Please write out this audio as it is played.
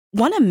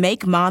Want to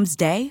make Mom's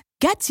day?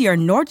 Get to your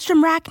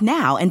Nordstrom Rack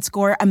now and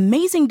score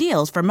amazing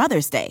deals for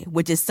Mother's Day,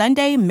 which is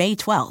Sunday, May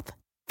 12th.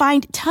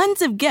 Find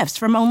tons of gifts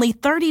from only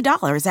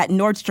 $30 at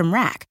Nordstrom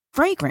Rack.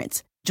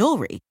 Fragrance,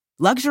 jewelry,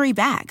 luxury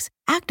bags,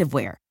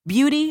 activewear,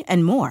 beauty,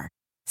 and more.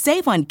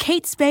 Save on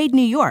Kate Spade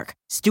New York,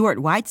 Stuart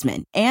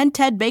Weitzman, and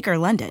Ted Baker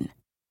London.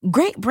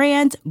 Great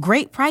brands,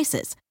 great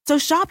prices. So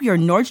shop your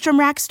Nordstrom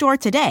Rack store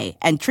today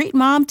and treat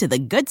Mom to the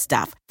good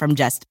stuff from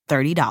just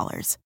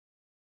 $30.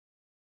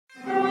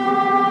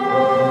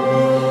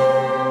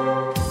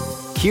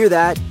 Hear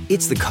that?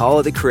 It's the call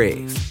of the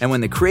Crave. And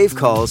when the Crave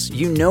calls,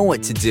 you know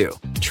what to do.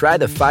 Try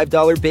the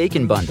 $5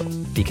 Bacon Bundle,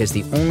 because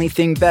the only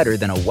thing better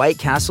than a White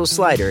Castle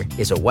slider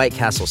is a White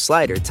Castle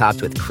slider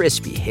topped with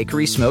crispy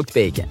hickory smoked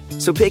bacon.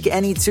 So pick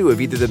any two of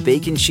either the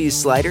Bacon Cheese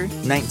Slider,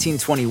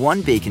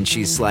 1921 Bacon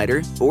Cheese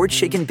Slider, or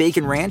Chicken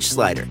Bacon Ranch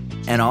Slider.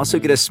 And also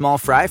get a small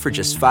fry for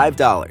just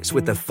 $5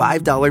 with the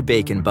 $5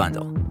 Bacon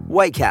Bundle.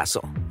 White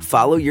Castle.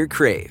 Follow your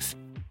Crave.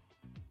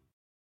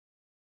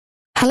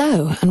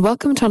 Hello, and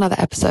welcome to another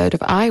episode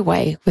of I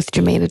Weigh with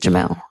Jamila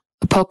Jamil,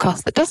 a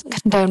podcast that doesn't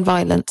condone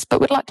violence, but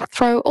would like to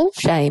throw all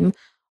shame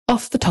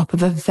off the top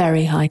of a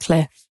very high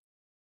cliff.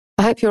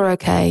 I hope you're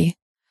okay.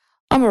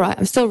 I'm all right.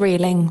 I'm still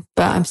reeling,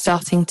 but I'm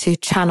starting to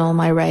channel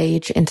my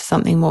rage into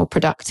something more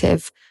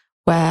productive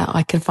where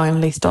I can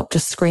finally stop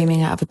just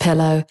screaming out of a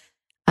pillow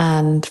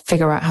and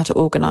figure out how to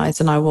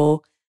organize. And I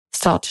will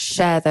start to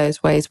share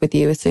those ways with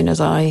you as soon as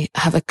I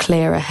have a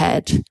clearer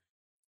head.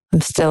 I'm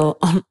still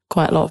on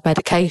quite a lot of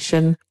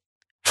medication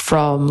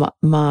from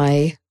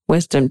my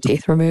wisdom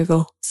teeth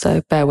removal,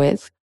 so bear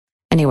with.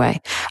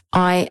 Anyway,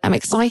 I am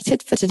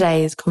excited for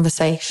today's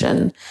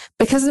conversation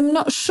because I'm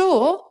not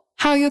sure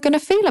how you're going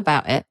to feel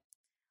about it.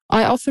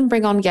 I often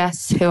bring on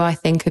guests who I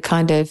think are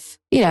kind of,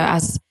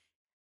 as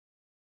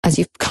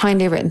you've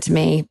kindly written to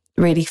me,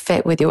 really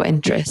fit with your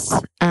interests.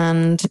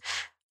 And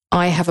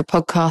I have a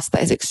podcast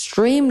that is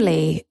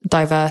extremely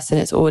diverse in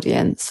its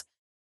audience,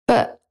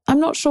 but I'm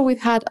not sure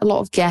we've had a lot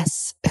of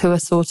guests who are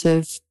sort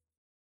of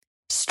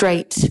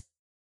straight,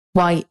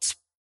 white,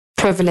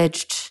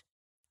 privileged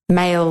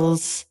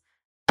males,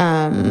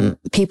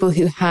 people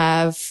who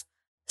have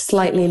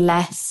slightly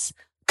less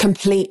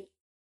complete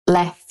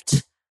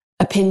left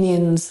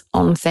opinions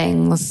on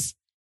things.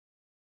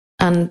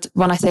 And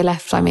when I say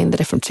left, I mean the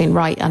difference between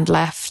right and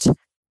left.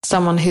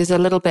 Someone who's a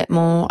little bit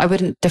more, I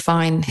wouldn't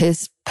define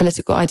his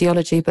political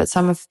ideology, but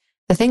some of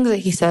the things that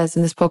he says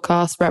in this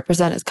podcast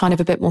represent as kind of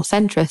a bit more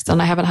centrist. And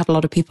I haven't had a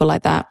lot of people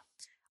like that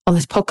on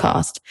this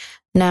podcast.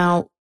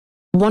 Now,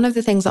 one of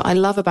the things that I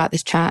love about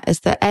this chat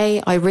is that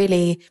I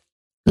really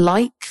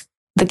like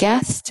the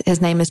guest. His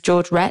name is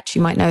George Wretch.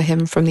 You might know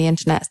him from the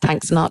internet as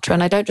Tank Sinatra.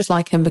 And I don't just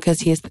like him because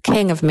he is the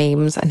king of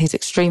memes and he's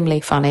extremely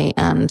funny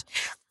and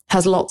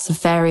has lots of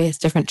various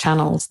different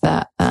channels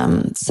that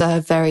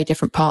serve very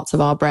different parts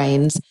of our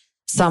brains.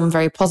 Some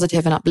very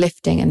positive and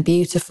uplifting and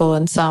beautiful,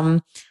 and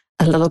some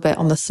a little bit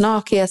on the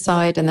snarkier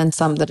side, and then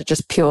some that are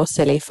just pure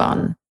silly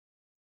fun.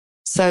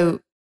 So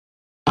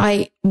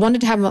I wanted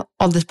to have him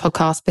on this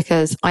podcast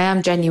because I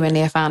am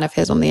genuinely a fan of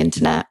his on the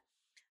internet.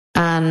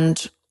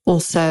 And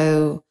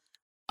also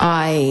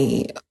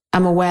I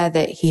am aware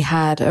that he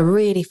had a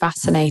really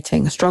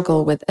fascinating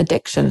struggle with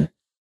addiction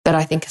that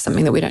I think is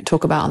something that we don't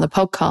talk about on the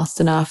podcast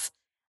enough.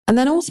 And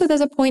then also there's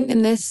a point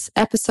in this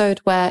episode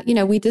where,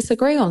 we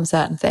disagree on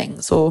certain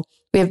things, or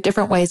we have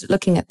different ways of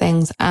looking at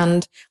things.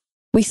 And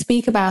we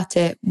speak about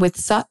it with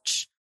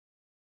such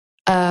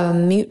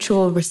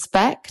mutual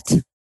respect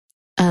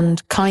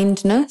and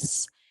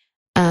kindness,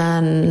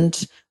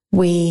 and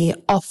we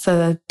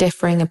offer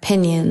differing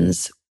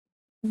opinions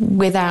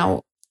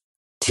without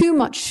too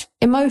much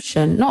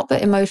emotion. Not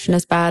that emotion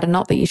is bad, and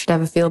not that you should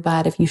ever feel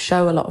bad if you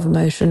show a lot of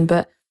emotion,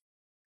 but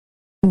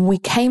we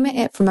came at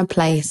it from a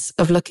place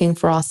of looking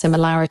for our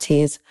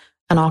similarities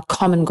and our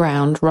common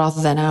ground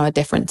rather than our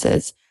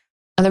differences.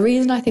 And the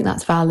reason I think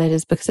that's valid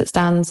is because it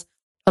stands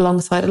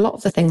alongside a lot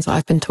of the things that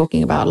I've been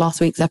talking about.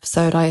 Last week's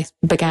episode, I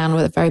began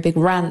with a very big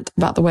rant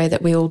about the way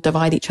that we all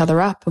divide each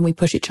other up and we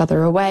push each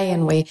other away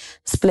and we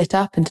split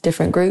up into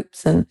different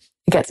groups and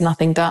it gets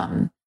nothing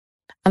done.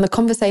 And the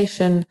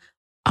conversation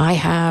I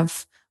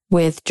have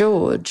with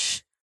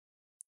George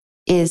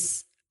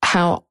is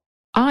how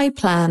I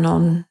plan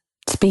on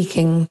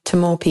speaking to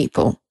more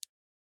people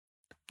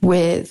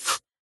with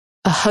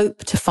a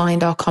hope to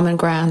find our common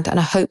ground and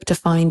a hope to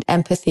find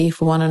empathy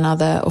for one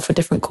another or for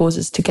different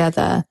causes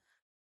together.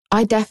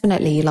 I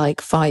definitely,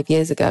 5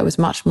 years ago, was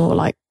much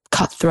more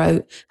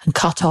cutthroat and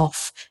cut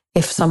off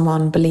if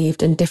someone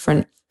believed in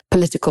different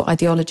political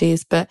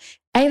ideologies. But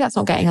A, that's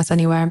not getting us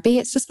anywhere. And B,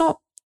 it's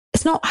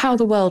not how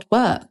the world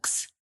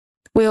works.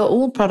 We are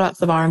all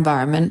products of our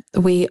environment.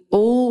 We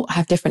all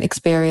have different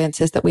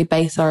experiences that we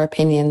base our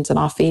opinions and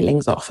our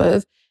feelings off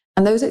of.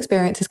 And those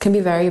experiences can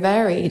be very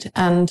varied.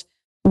 And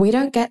we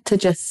don't get to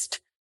just,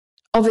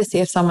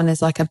 obviously, if someone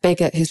is a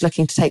bigot who's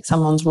looking to take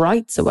someone's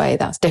rights away,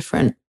 that's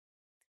different.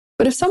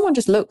 But if someone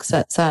just looks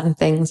at certain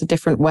things a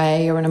different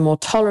way or in a more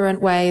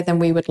tolerant way than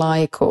we would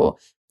like, or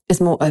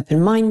is more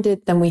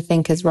open-minded than we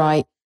think is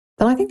right,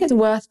 then I think it's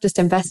worth just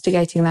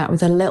investigating that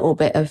with a little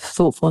bit of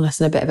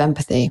thoughtfulness and a bit of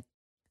empathy.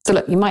 So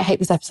look, you might hate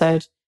this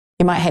episode.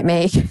 You might hate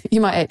me.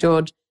 You might hate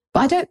George. But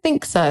I don't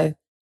think so.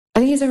 I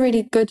think he's a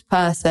really good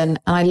person.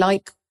 And I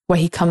like where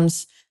he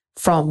comes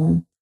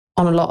from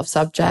on a lot of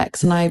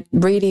subjects. And I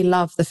really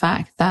love the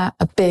fact that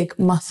a big,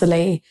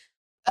 muscly,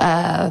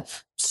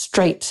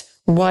 straight,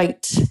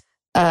 white,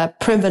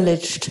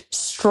 privileged,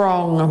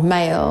 strong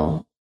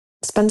male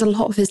spends a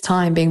lot of his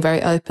time being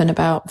very open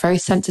about very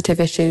sensitive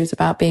issues,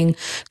 about being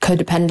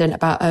codependent,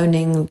 about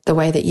owning the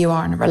way that you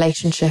are in a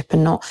relationship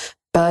and not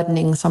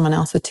burdening someone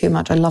else with too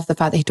much. I love the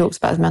fact that he talks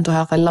about his mental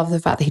health. I love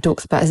the fact that he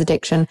talks about his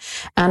addiction.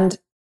 And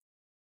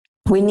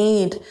we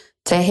need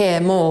to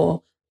hear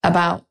more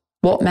about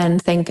what men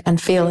think and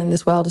feel in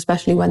this world,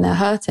 especially when they're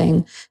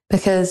hurting.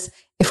 Because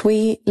if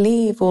we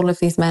leave all of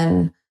these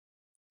men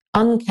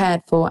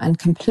uncared for and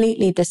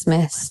completely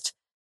dismissed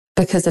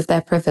because of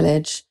their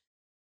privilege,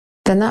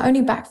 then that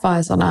only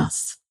backfires on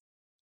us.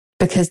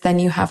 Because then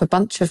you have a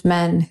bunch of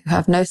men who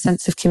have no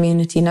sense of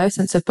community, no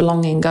sense of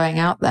belonging going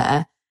out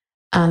there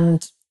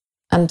and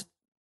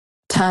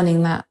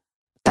turning that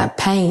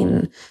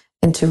pain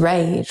into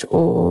rage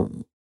or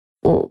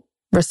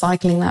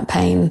recycling that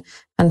pain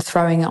and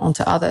throwing it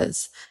onto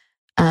others.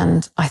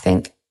 And I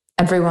think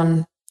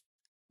everyone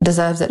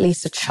deserves at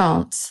least a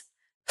chance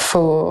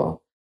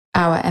for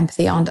our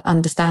empathy and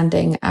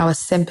understanding, our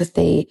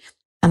sympathy.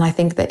 And I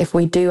think that if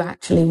we do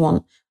actually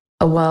want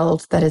a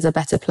world that is a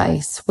better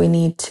place, we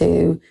need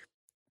to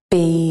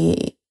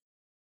be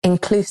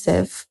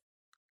inclusive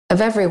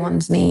of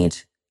everyone's need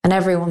and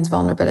everyone's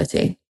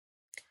vulnerability.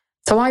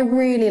 So I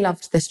really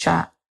loved this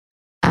chat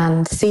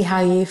and see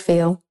how you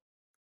feel.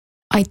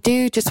 I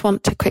do just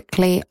want to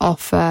quickly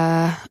offer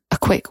a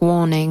quick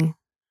warning,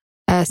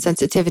 a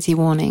sensitivity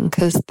warning,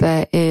 because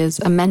there is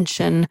a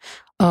mention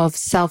of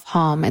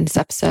self-harm in this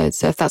episode.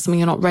 So if that's something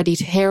you're not ready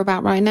to hear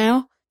about right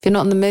now, if you're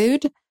not in the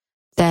mood,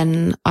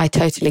 then I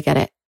totally get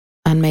it.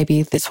 And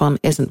maybe this one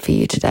isn't for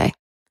you today.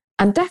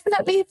 And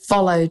definitely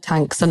follow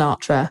Tank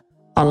Sinatra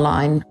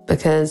online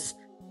because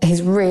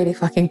he's really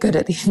fucking good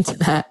at the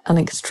internet and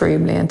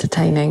extremely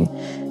entertaining.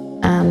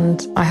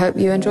 And I hope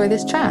you enjoy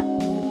this chat.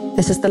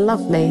 This is the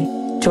lovely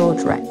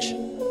George Wretch.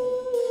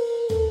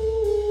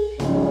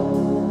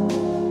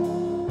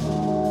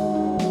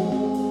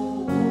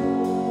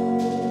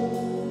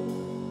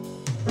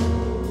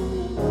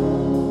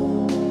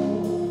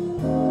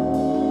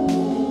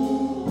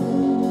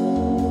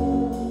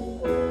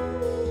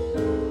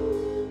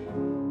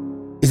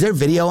 Is there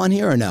video on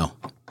here or no?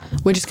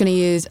 We're just going to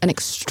use an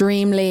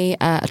extremely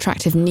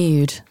attractive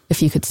nude,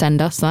 if you could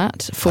send us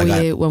that for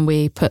you when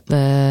we put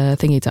the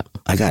thingies up.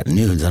 I got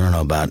nudes. I don't know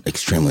about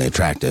extremely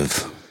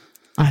attractive.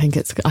 I think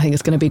it's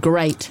going to be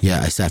great. Yeah,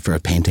 I sat for a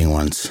painting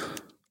once.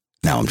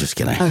 No, I'm just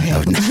kidding. Okay.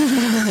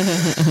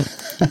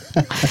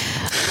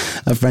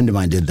 A friend of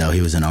mine did, though.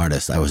 He was an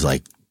artist. And he was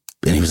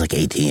like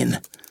 18.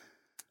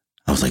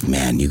 I was like,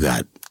 man, you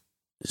got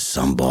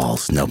some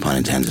balls, no pun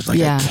intended.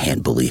 I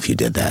can't believe you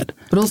did that.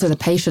 But also the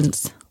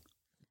patience.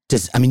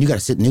 You got to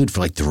sit nude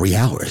for like 3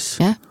 hours.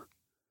 Yeah.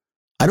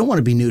 I don't want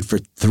to be nude for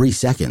 3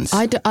 seconds.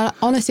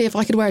 Honestly, if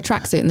I could wear a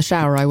tracksuit in the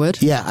shower, I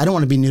would. Yeah, I don't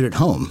want to be nude at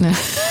home.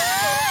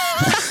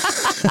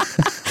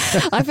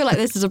 I feel like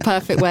this is a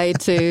perfect way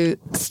to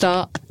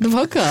start the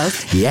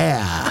podcast.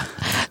 Yeah.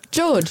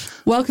 George,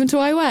 welcome to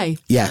I Weigh.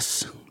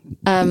 Yes.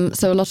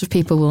 So a lot of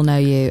people will know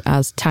you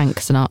as Tank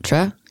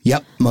Sinatra.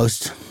 Yep,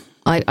 most.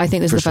 I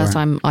think this is the first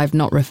time I've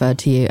not referred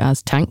to you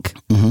as Tank.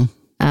 Mm-hmm.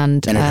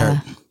 And it hurt.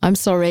 I'm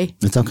sorry.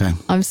 It's okay.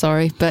 I'm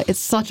sorry, but it's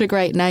such a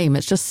great name.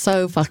 It's just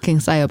so fucking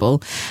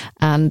sayable.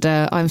 And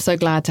I'm so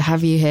glad to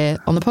have you here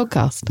on the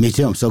podcast. Me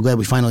too. I'm so glad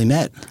we finally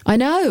met. I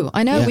know.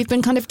 Yeah. We've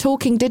been kind of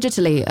talking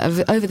digitally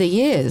over the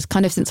years,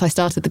 kind of since I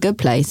started The Good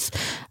Place.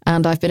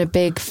 And I've been a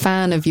big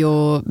fan of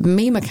your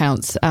meme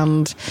accounts.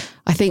 And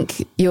I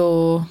think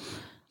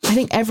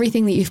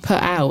everything that you've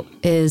put out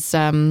is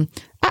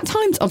at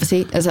times,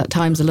 obviously, is at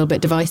times a little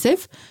bit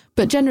divisive.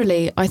 But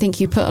generally, I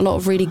think you put a lot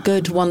of really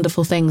good,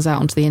 wonderful things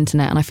out onto the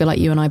internet. And I feel like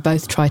you and I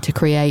both try to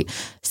create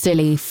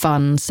silly,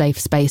 fun, safe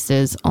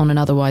spaces on an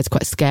otherwise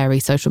quite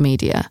scary social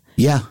media.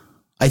 Yeah.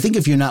 I think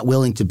if you're not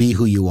willing to be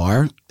who you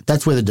are,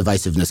 that's where the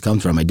divisiveness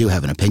comes from. I do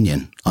have an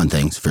opinion on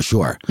things, for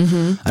sure.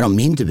 Mm-hmm. I don't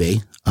mean to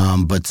be,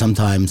 but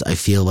sometimes I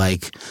feel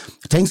like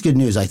Tank's Good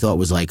News I thought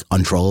was like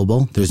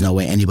untrollable. There's no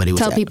way anybody would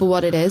tell people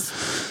what it is.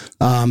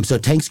 So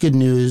Tank's Good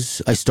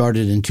News, I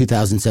started in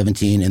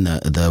 2017 in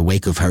the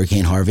wake of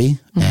Hurricane Harvey.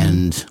 Mm-hmm.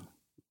 And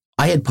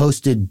I had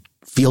posted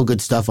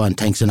feel-good stuff on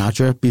Tank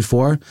Sinatra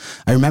before.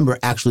 I remember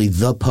actually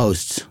the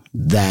post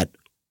that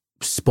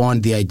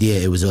spawned the idea.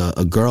 It was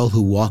a girl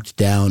who walked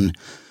down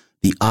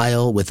the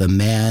aisle with a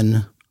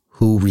man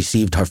who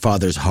received her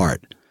father's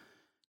heart.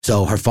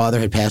 So her father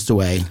had passed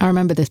away. I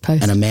remember this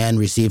post. And a man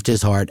received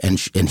his heart, and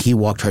he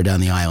walked her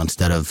down the aisle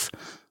instead of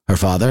her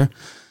father.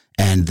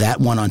 And that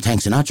one on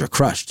Tank Sinatra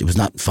crushed. It was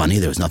not funny.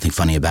 There was nothing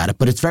funny about it.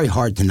 But it's very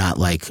hard to not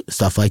like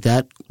stuff like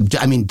that.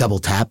 I mean, double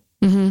tap.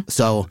 Mm-hmm.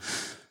 So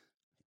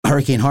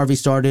Hurricane Harvey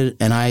started,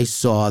 and I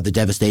saw the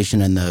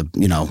devastation and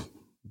the,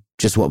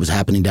 just what was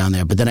happening down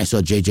there. But then I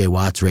saw J.J.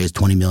 Watts raise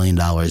 $20 million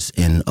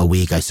in a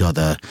week. I saw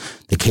the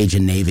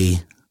Cajun Navy,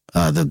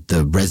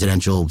 the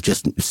residential,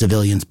 just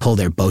civilians pull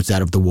their boats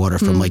out of the water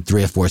from like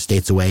 3 or 4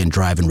 states away and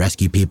drive and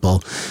rescue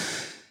people.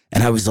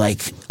 And I was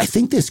like, I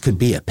think this could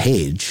be a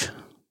page,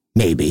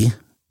 maybe,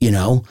 you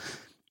know?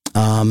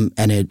 And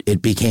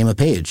it became a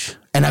page.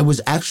 And I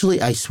was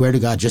actually, I swear to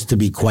God, just to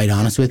be quite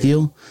honest with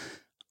you,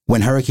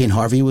 when Hurricane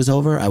Harvey was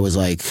over, I was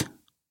like,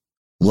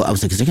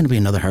 is there going to be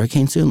another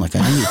hurricane soon? Like,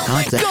 I need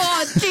contact. Oh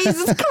my God,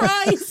 Jesus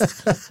Christ.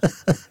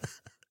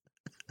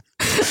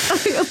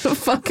 You're the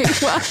fucking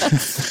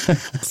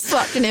worst.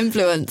 Such an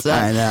influencer.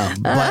 I know.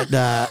 But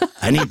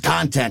I need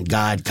content,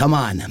 God. Come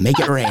on. Make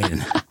it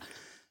rain.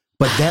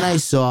 But then I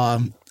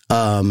saw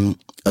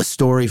a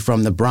story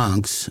from the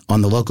Bronx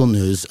on the local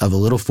news of a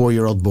little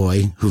 4-year-old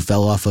boy who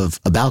fell off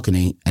of a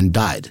balcony and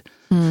died.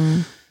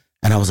 And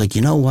I was like,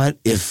 you know what?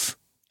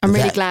 I'm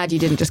really glad you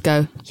didn't just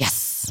go,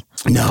 yes.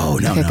 No.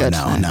 I'm glad.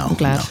 No.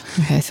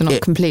 Okay, so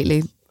not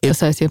completely a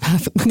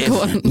sociopath.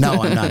 Go on.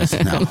 No, I'm not.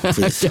 No,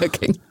 please. I'm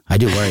joking. I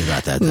do worry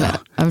about that, though. No,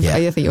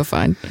 I think you're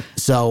fine.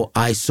 So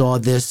I saw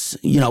this,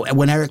 you know,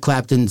 when Eric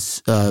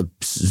Clapton's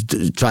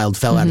child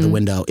fell out of the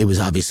window, it was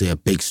obviously a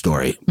big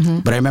story.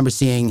 But I remember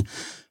seeing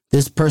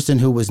this person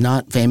who was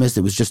not famous.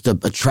 It was just a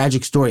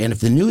tragic story. And if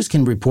the news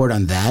can report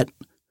on that,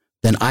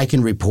 then I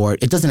can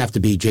report. It doesn't have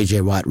to be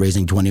J.J. Watt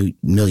raising $20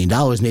 million.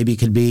 Maybe it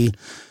could be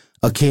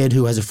a kid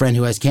who has a friend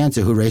who has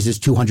cancer who raises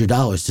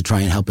 $200 to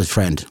try and help his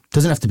friend.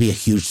 Doesn't have to be a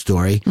huge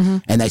story.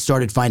 And I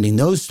started finding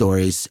those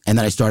stories, and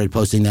then I started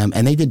posting them,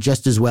 and they did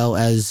just as well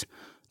as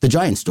the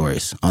Giant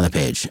stories on the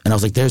page. And I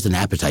was like, there's an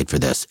appetite for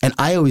this. And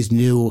I always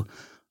knew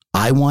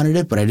I wanted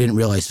it, but I didn't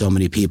realize so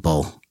many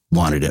people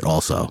wanted it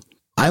also.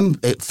 I'm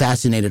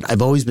fascinated.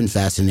 I've always been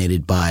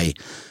fascinated by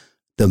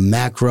the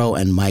macro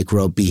and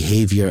micro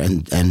behavior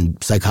and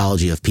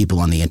psychology of people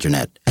on the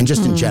internet and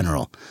just in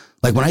general.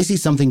 Like when I see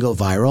something go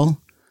viral,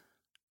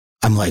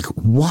 I'm like,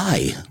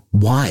 why?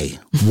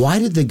 Why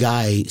did the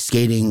guy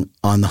skating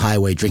on the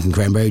highway drinking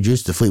cranberry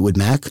juice, the Fleetwood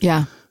Mac,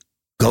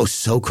 go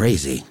so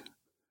crazy?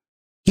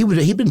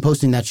 He'd been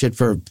posting that shit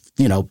for,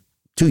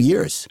 2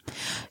 years.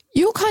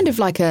 You're kind of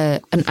like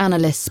an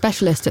analyst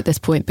specialist at this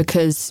point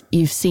because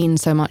you've seen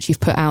so much, you've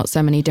put out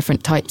so many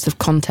different types of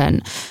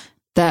content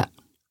that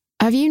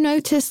have you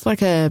noticed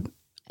like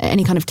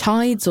any kind of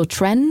tides or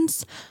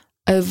trends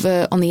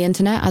over on the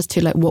internet as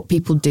to like what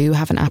people do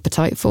have an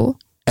appetite for?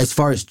 As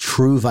far as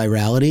true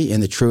virality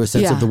in the truest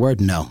sense of the word,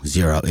 no,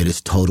 zero.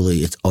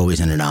 It's always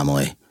an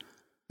anomaly.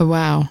 Oh,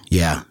 wow.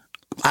 Yeah.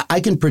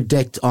 I can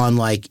predict on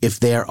like if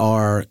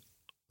there's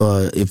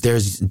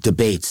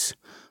debates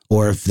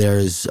or if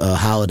there's a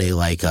holiday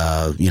like,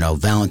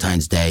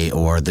 Valentine's Day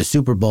or the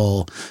Super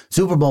Bowl.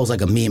 Super Bowl is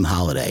like a meme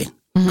holiday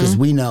because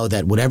we know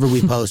that whatever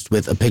we post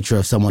with a picture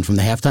of someone from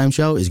the halftime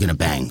show is going to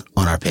bang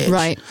on our page.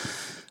 Right.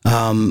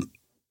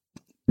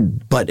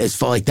 But as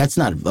far like that's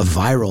not a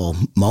viral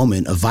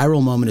moment. A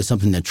viral moment is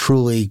something that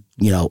truly,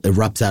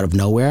 erupts out of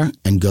nowhere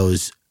and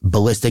goes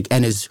ballistic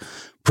and is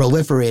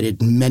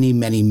proliferated many,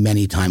 many,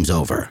 many times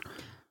over.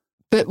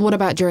 But what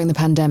about during the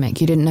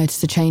pandemic? You didn't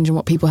notice a change in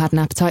what people had an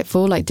appetite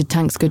for? Like, did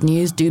Tank's Good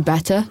News do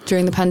better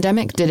during the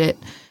pandemic? Did it?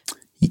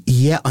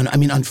 Yeah. I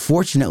mean,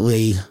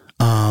 unfortunately,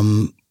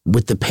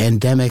 with the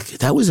pandemic,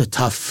 that was a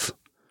tough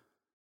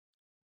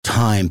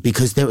time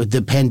because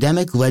the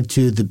pandemic led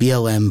to the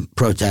BLM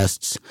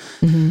protests.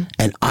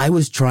 And I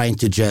was trying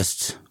to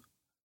just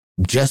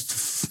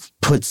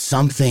put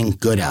something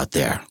good out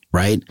there,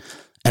 right?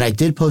 And I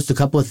did post a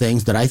couple of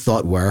things that I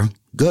thought were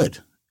good.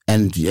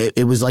 And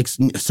it was like,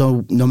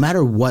 so no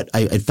matter what,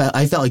 I felt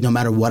like no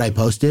matter what I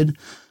posted,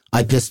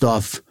 I pissed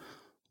off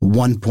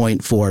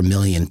 1.4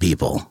 million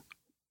people.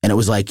 And it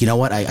was like, you know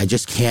what, I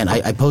just can't.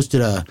 I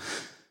posted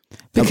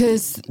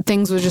because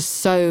things were just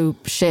so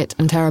shit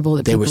and terrible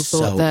that people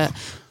thought that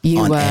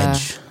you were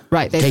edge,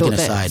 right. They thought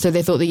that, so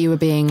they thought that you were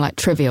being like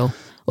trivial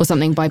or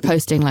something by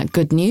posting like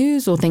good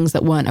news or things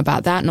that weren't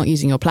about that, not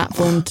using your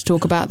platform to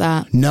talk about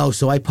that. No,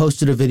 so I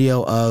posted a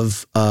video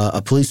of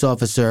a police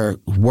officer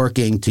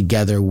working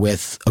together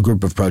with a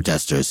group of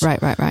protesters.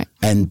 Right.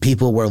 And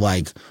people were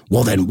like,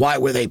 well, then why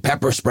were they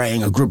pepper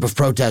spraying a group of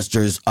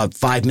protesters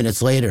 5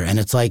 minutes later? And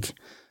it's like,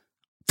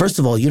 first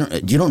of all, you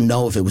don't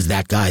know if it was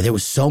that guy. There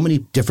was so many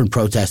different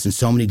protests in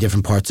so many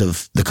different parts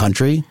of the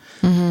country.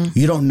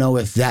 You don't know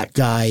if that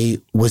guy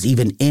was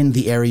even in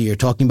the area you're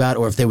talking about,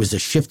 or if there was a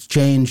shift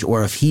change,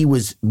 or if he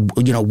was,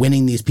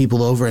 winning these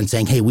people over and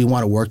saying, hey, we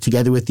want to work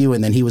together with you.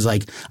 And then he was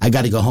like, I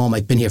got to go home.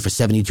 I've been here for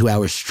 72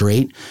 hours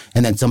straight.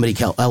 And then somebody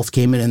else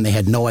came in and they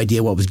had no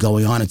idea what was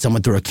going on. And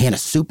someone threw a can of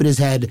soup at his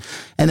head.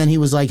 And then he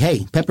was like,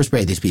 hey, pepper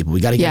spray these people.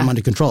 We got to get them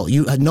under control.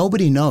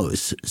 Nobody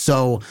knows.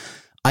 So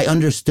I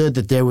understood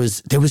that there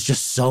was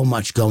just so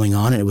much going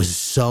on, and it was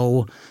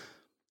so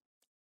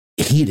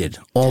heated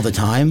all the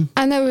time.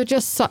 And there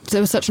was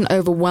such an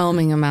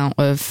overwhelming amount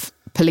of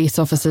police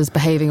officers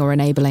behaving or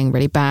enabling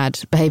really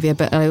bad behavior.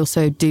 But I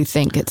also do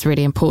think it's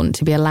really important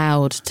to be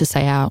allowed to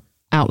say out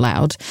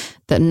loud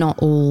that not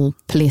all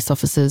police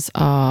officers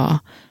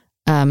are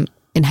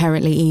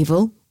inherently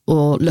evil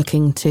or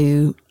looking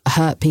to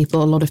hurt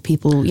people. A lot of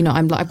people, you know,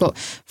 I've got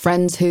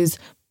friends whose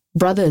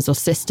brothers or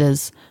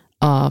sisters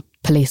are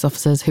police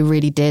officers who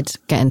really did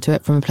get into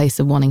it from a place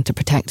of wanting to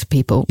protect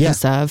people and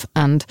serve.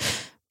 And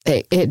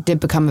it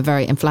did become a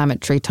very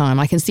inflammatory time.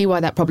 I can see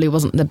why that probably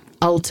wasn't the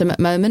ultimate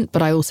moment,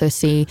 but I also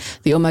see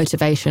that your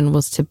motivation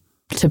was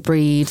to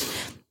breed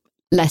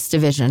less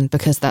division,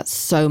 because that's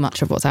so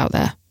much of what's out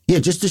there. Yeah,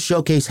 just to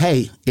showcase,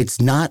 hey,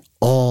 it's not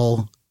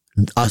all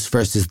us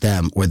versus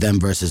them or them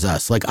versus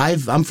us. Like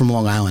I'm from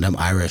Long Island. I'm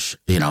Irish.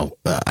 You know,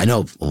 I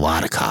know a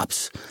lot of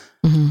cops.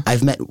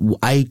 Mm-hmm.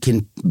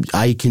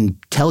 I can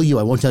tell you,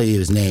 I won't tell you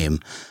his name.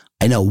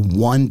 I know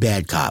one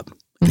bad cop,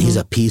 and he's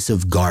a piece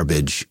of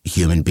garbage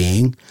human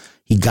being.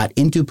 He got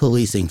into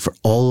policing for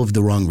all of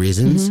the wrong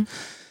reasons,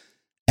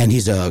 and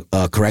he's a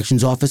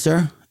corrections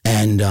officer.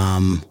 And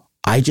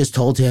I just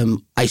told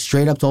him, I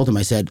straight up told him,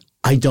 I said,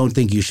 I don't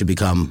think you should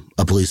become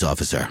a police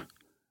officer.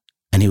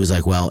 And he was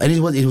like, well, and he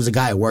was a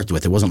guy I worked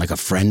with. It wasn't like a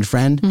friend.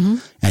 Mm-hmm.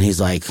 And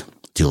he's like,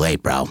 too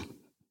late, bro.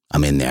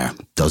 I'm in there.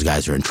 Those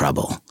guys are in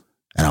trouble.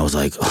 And I was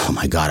like, oh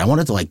my God, I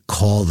wanted to like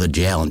call the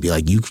jail and be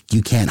like, you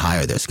can't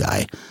hire this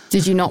guy.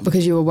 Did you not,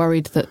 because you were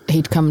worried that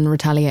he'd come and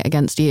retaliate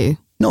against you?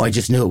 No, I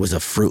just knew it was a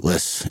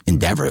fruitless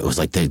endeavor. It was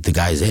like the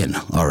guy's in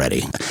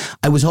already.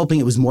 I was hoping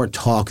it was more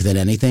talk than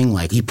anything.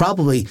 Like he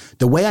probably,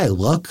 the way I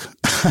look,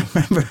 I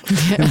remember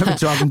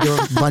talking to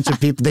a bunch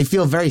of people. They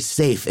feel very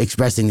safe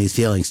expressing these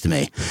feelings to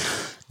me.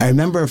 I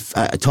remember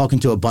talking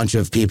to a bunch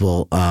of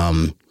people,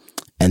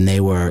 and they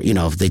were, you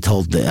know, they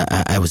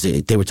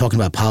were talking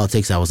about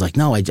politics. I was like,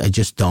 no, I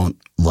just don't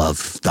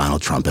love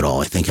Donald Trump at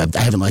all. I think I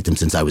haven't liked him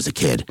since I was a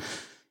kid.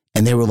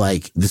 And they were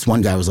like, this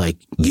one guy was like,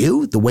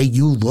 the way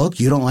you look,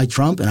 you don't like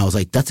Trump? And I was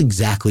like, that's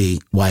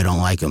exactly why I don't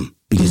like him.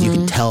 Because you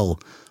can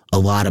tell a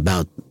lot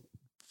about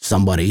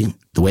somebody,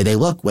 the way they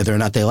look, whether or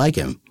not they like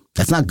him.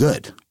 That's not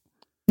good.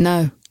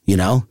 No. You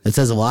know, it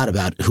says a lot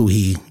about who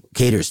he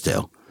caters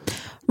to.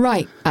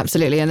 Right,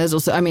 absolutely. And there's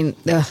also, I mean,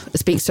 it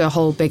speaks to a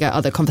whole bigger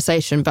other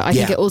conversation, but I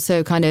think it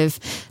also kind of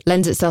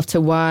lends itself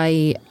to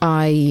why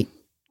I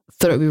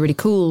thought it would be really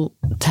cool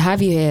to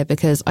have you here,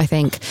 because I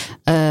think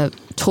a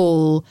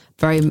tall,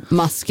 very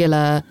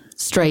muscular,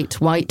 straight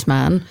white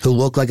man who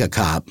looked like a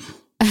cop.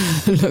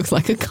 Looks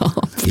like a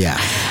cop. Yeah.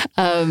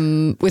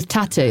 With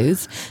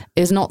tattoos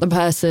is not the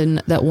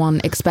person that one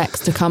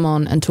expects to come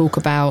on and talk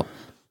about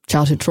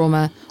childhood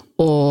trauma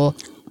or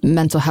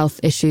mental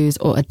health issues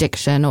or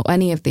addiction or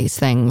any of these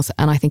things.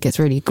 And I think it's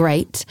really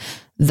great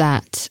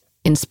that,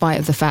 in spite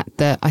of the fact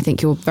that I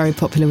think you're very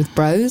popular with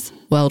bros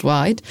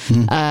worldwide,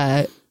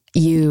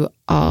 you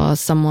are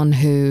someone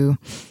who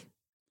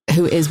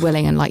is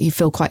willing, and like you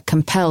feel quite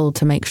compelled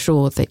to make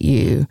sure that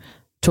you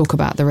talk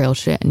about the real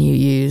shit, and you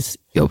use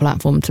your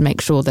platform to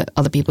make sure that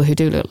other people who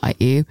do look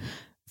like you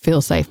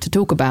feel safe to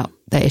talk about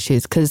their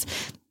issues. Because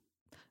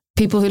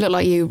people who look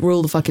like you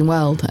rule the fucking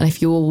world. And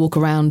if you all walk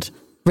around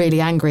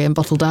really angry and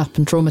bottled up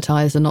and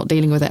traumatized and not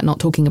dealing with it and not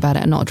talking about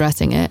it and not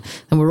addressing it,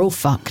 then we're all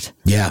fucked.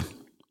 Yeah.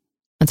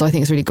 And so I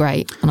think it's really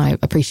great, and I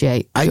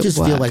appreciate I just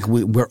work. feel like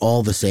we're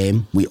all the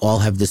same. We all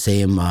have the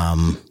same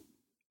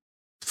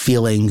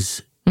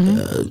feelings,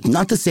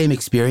 not the same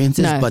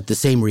experiences, but the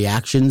same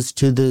reactions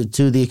to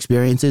the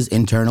experiences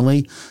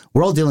internally.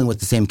 We're all dealing with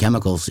the same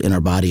chemicals in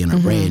our body and our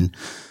brain.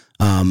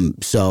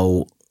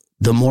 So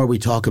the more we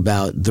talk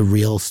about the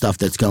real stuff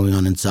that's going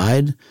on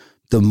inside,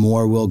 the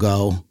more we'll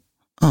go,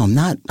 oh, I'm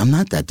not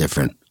that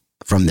different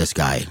from this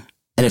guy.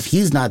 And if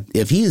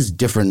he's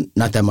different,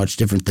 not that much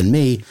different than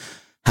me,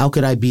 how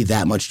could I be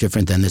that much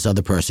different than this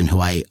other person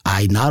who I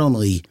not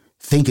only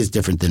think is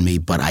different than me,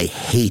 but I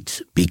hate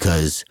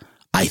because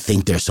I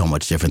think they're so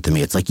much different than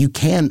me. It's like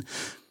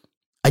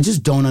I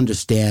just don't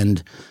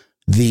understand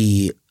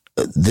the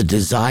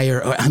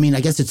desire. I mean,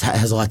 I guess it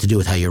has a lot to do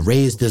with how you're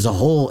raised. There's a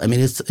whole, I mean,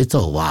 it's a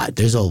lot.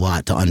 There's a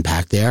lot to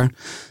unpack there.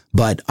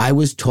 But I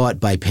was taught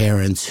by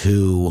parents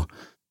who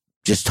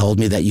just told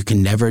me that you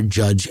can never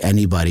judge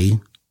anybody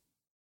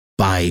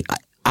by,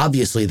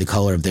 obviously, the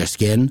color of their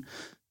skin.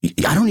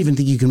 I don't even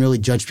think you can really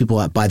judge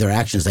people by their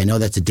actions. I know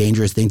that's a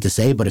dangerous thing to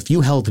say, but if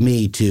you held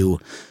me to,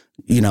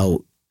 you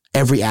know,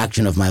 every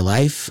action of my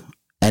life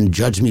and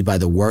judged me by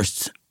the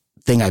worst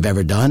thing I've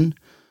ever done,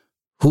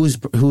 who's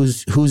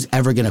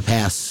ever going to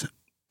pass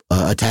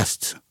a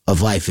test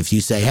of life if you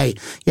say, hey,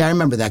 yeah, I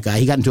remember that guy.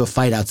 He got into a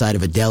fight outside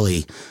of a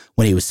deli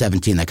when he was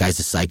 17. That guy's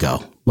a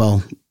psycho.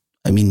 Well,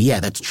 I mean,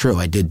 yeah, that's true.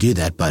 I did do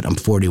that, but I'm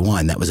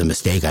 41. That was a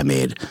mistake I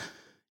made.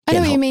 I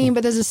know what you mean,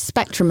 but there's a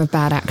spectrum of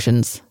bad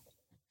actions.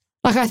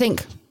 Like, I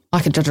think I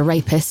could judge a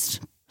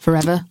rapist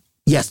forever.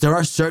 Yes, there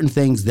are certain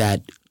things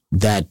that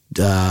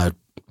are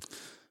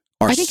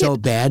so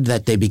bad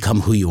that they become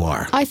who you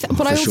are.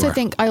 But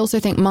I also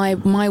think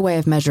my way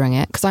of measuring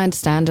it, because I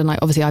understand, and like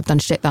obviously I've done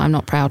shit that I'm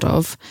not proud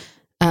of.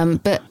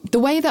 But the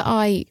way that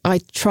I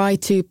try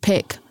to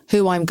pick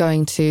who I'm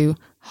going to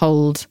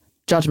hold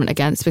judgment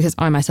against, because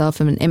I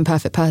myself am an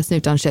imperfect person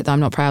who've done shit that I'm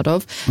not proud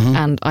of,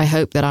 and I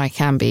hope that I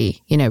can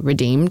be, you know,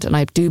 redeemed. And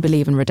I do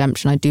believe in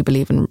redemption. I do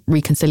believe in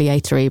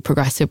reconciliatory,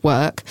 progressive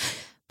work.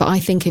 But I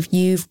think if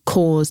you've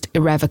caused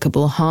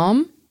irrevocable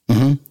harm,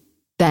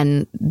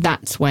 then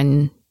that's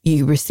when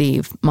you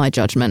receive my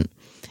judgment.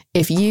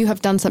 If you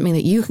have done something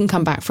that you can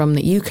come back from,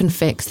 that you can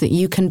fix, that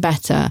you can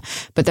better,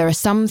 but there are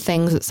some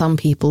things that some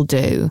people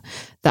do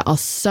that are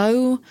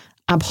so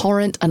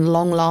abhorrent and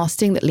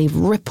long-lasting that leave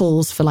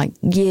ripples for like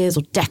years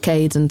or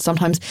decades and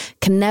sometimes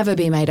can never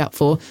be made up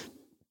for,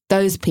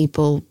 those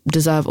people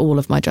deserve all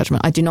of my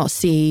judgment. I do not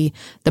see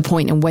the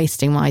point in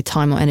wasting my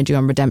time or energy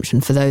on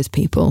redemption for those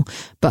people.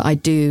 But I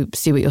do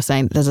see what you're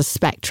saying. There's a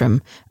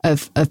spectrum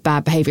of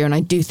bad behavior. And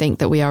I do think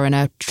that we are in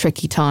a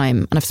tricky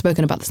time. And I've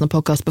spoken about this on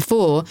the podcast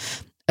before,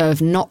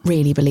 of not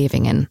really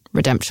believing in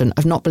redemption,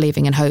 of not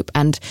believing in hope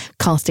and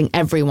casting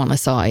everyone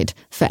aside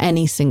for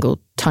any single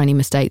tiny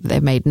mistake that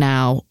they've made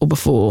now or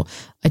before.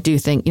 I do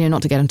think,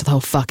 not to get into the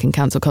whole fucking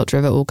cancel culture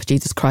of it all, because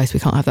Jesus Christ, we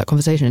can't have that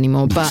conversation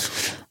anymore.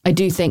 But I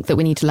do think that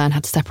we need to learn how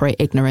to separate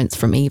ignorance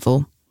from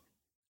evil.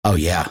 Oh,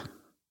 yeah.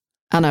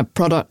 And a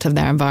product of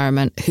their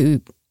environment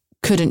who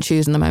couldn't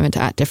choose in the moment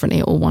to act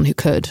differently, or one who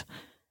could.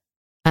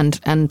 And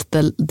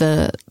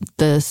the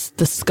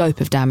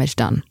scope of damage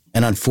done.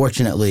 And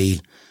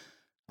unfortunately,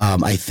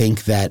 I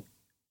think that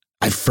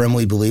I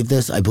firmly believe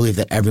this. I believe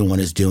that everyone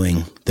is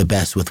doing the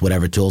best with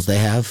whatever tools they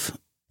have.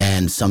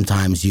 And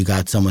sometimes you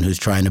got someone who's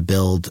trying to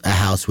build a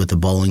house with a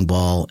bowling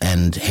ball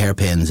and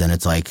hairpins, and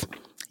it's like,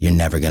 you're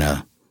never going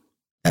to,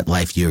 that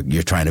life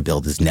you're trying to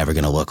build is never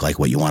going to look like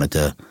what you want it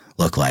to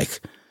look like.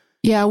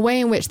 Yeah, a way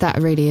in which that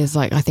really is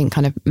like, I think,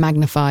 kind of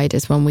magnified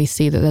is when we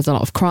see that there's a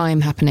lot of crime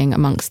happening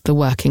amongst the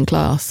working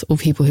class, or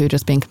people who are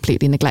just being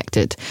completely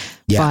neglected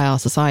by our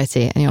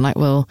society. And you're like,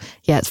 well,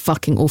 yeah, it's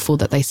fucking awful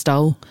that they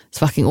stole. It's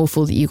fucking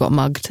awful that you got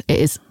mugged. It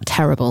is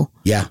terrible.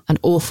 Yeah. And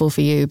awful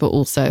for you, but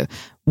also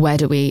how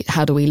do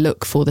we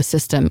look for the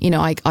system?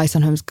 I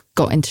sometimes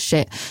got into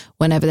shit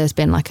whenever there's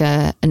been like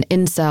an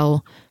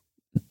incel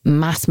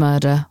mass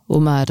murder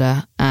or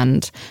murder.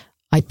 And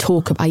I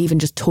even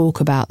just talk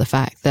about the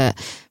fact that,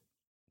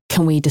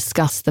 can we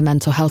discuss the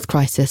mental health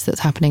crisis that's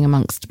happening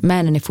amongst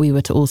men? And if we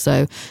were to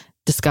also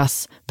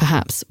discuss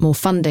perhaps more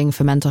funding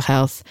for mental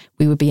health,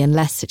 we would be in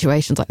less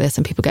situations like this.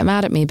 And people get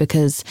mad at me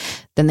because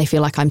then they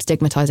feel like I'm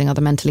stigmatizing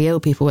other mentally ill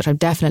people, which I'm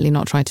definitely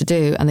not trying to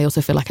do. And they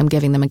also feel like I'm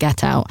giving them a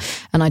get out.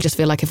 And I just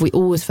feel like if we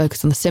always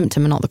focus on the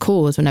symptom and not the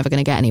cause, we're never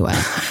going to get anywhere.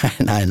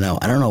 I know.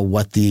 I don't know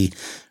what the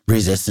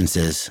resistance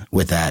is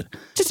with that.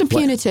 Just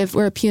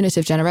we're a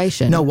punitive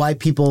generation. No, why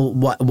people,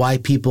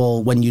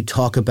 when you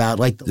talk about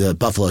like the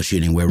Buffalo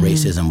shooting where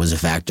racism was a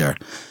factor,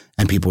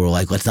 and people were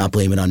like, let's not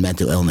blame it on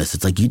mental illness.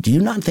 It's like, do you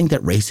not think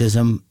that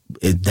racism,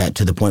 is that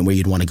to the point where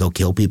you'd want to go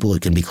kill people,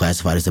 it can be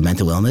classified as a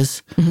mental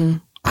illness? Mm-hmm.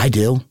 I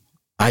do.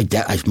 I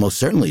most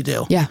certainly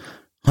do. Yeah.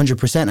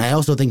 100%. I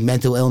also think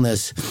mental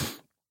illness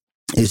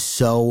is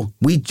so,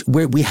 we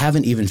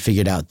haven't even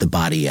figured out the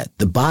body yet.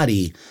 The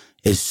body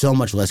is so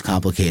much less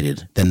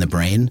complicated than the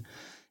brain.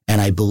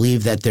 And I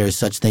believe that there's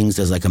such things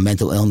as like a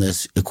mental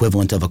illness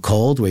equivalent of a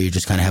cold, where you're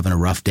just kind of having a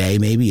rough day,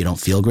 maybe you don't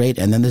feel great.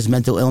 And then there's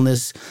mental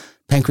illness,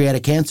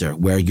 pancreatic cancer,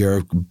 where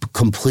you're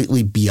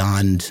completely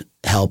beyond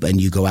help and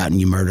you go out and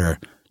you murder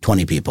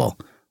 20 people.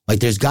 Like,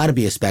 there's got to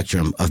be a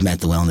spectrum of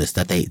mental illness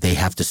that they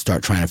have to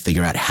start trying to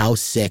figure out, how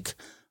sick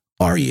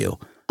are you?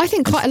 I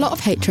think quite a lot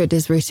of hatred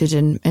is rooted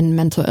in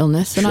mental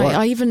illness. And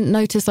I even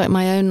noticed like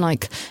my own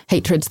like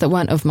hatreds that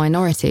weren't of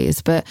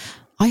minorities, but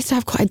I used to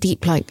have quite a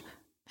deep like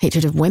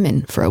hatred of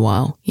women for a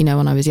while,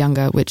 when I was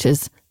younger, which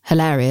is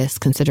hilarious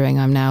considering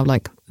I'm now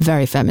like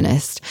very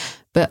feminist.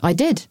 But I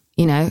did,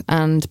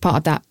 and part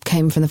of that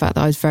came from the fact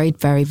that I was very,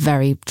 very,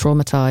 very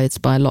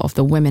traumatized by a lot of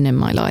the women in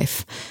my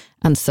life.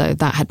 And so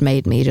that had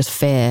made me just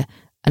fear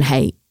and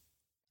hate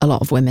a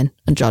lot of women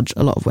and judge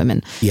a lot of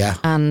women. Yeah.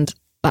 And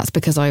that's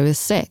because I was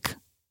sick.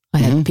 I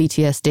had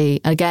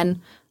PTSD.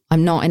 Again,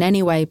 I'm not in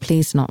any way,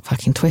 please not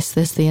fucking twist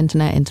the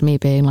internet into me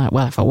being like,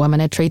 well, if a woman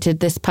had treated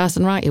this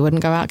person right, he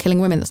wouldn't go out killing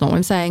women. That's not what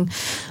I'm saying.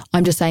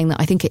 I'm just saying that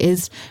I think it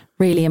is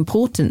really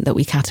important that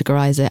we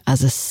categorize it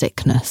as a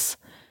sickness.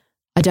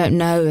 I don't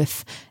know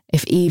if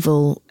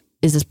evil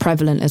is as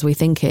prevalent as we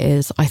think it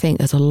is. I think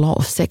there's a lot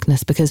of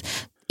sickness, because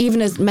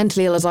even as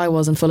mentally ill as I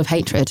was and full of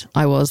hatred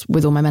I was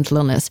with all my mental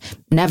illness,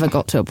 never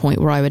got to a point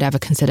where I would ever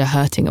consider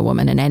hurting a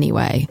woman in any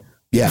way,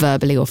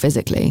 verbally or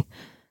physically.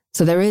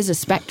 So there is a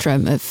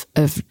spectrum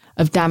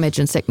of damage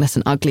and sickness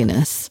and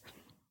ugliness.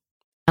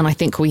 And I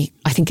think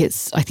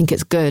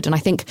it's good. And I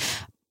think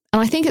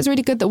it's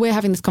really good that we're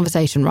having this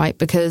conversation, right?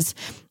 Because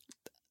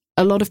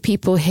a lot of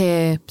people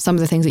hear some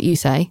of the things that you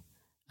say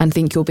and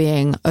think you're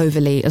being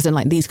overly, as in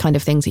like these kind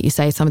of things that you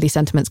say, some of these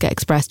sentiments get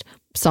expressed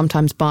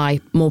sometimes by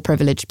more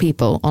privileged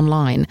people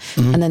online,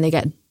 and then they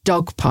get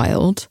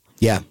dogpiled.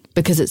 Yeah.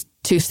 Because it's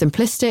too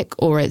simplistic,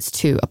 or it's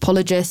too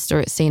apologist,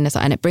 or it's seen as,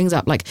 and it brings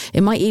up like,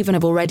 it might even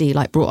have already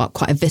like brought up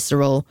quite a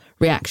visceral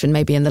reaction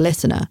maybe in the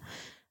listener.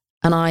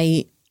 And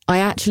I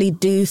actually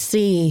do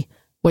see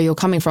where you're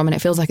coming from, and it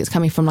feels like it's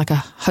coming from like a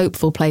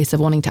hopeful place of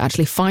wanting to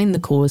actually find the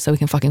cause so we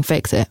can fucking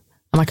fix it.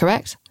 Am I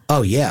correct?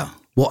 Oh, yeah.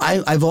 Well,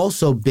 I've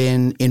also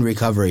been in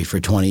recovery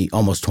for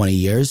almost 20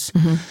 years.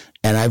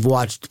 And I've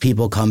watched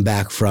people come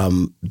back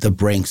from the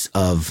brinks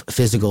of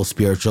physical,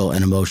 spiritual,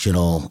 and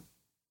emotional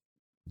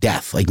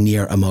death, like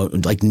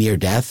near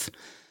death.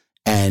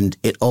 And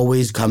it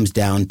always comes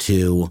down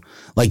to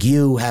like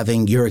you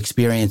having your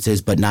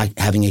experiences, but not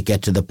having it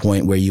get to the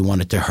point where you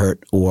wanted to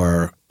hurt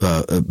or,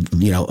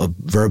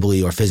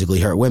 verbally or physically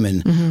hurt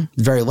women.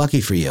 Mm-hmm. Very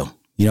lucky for you.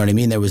 You know what I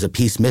mean? There was a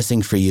piece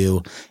missing for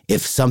you.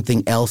 If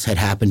something else had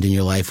happened in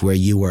your life where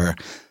you were,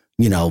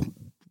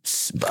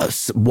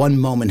 one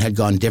moment had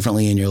gone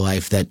differently in your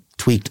life that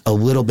tweaked a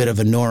little bit of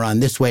a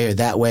neuron this way or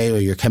that way, or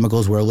your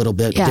chemicals were a little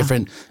bit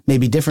different,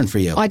 maybe different for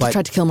you. I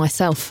tried to kill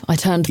myself. I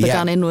turned the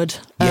gun inward.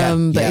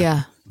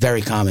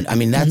 Very common. I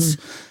mean,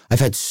 I've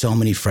had so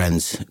many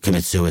friends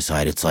commit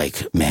suicide. It's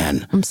like,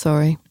 man. I'm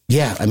sorry.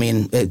 Yeah. I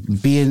mean,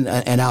 being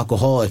an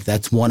alcoholic,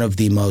 that's one of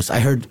the most, I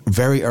heard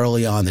very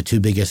early on the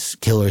two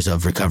biggest killers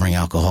of recovering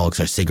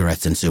alcoholics are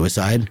cigarettes and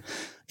suicide.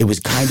 It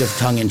was kind of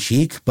tongue in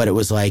cheek, but it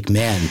was like,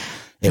 man,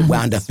 it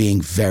wound up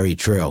being very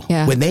true.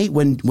 Yeah.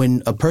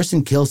 When a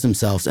person kills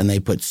themselves and they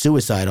put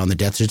suicide on the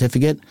death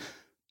certificate,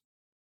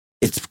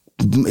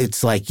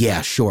 it's like,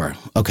 yeah, sure.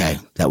 Okay.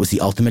 That was the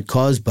ultimate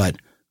cause, but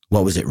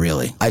what was it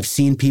really? I've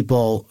seen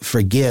people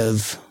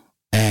forgive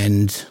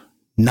and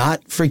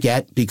not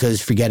forget,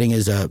 because forgetting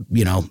is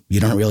you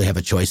don't really have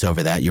a choice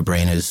over that. Your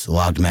brain is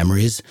logged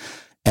memories,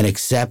 and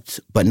accept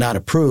but not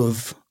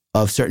approve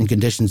of certain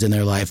conditions in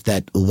their life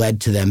that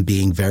led to them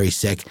being very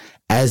sick,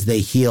 as they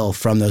heal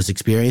from those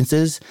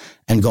experiences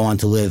and go on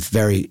to live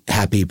very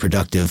happy,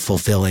 productive,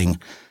 fulfilling,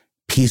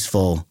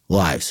 peaceful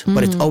lives. Mm-hmm.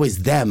 But it's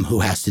always them who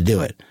has to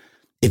do it.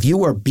 If you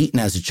were beaten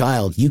as a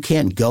child, you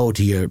can't go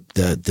to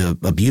the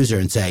abuser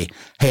and say,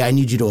 hey, I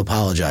need you to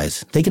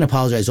apologize. They can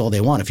apologize all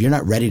they want. If you're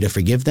not ready to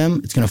forgive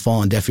them, it's going to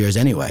fall on deaf ears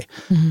anyway.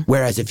 Mm-hmm.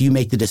 Whereas if you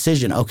make the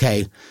decision,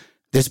 okay,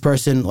 this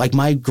person, like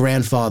my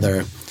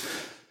grandfather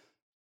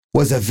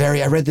was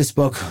I read this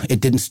book, It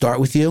Didn't Start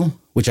With You,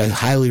 which I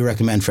highly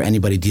recommend for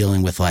anybody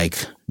dealing with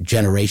like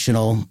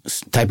generational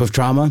type of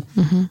trauma.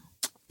 Mm-hmm.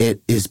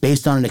 It is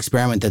based on an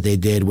experiment that they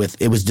did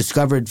it was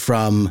discovered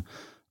from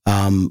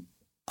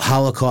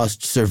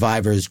Holocaust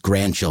survivors'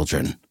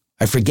 grandchildren.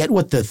 I forget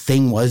what the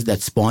thing was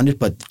that spawned it,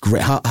 but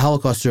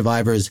Holocaust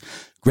survivors'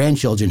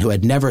 grandchildren who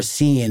had never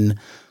seen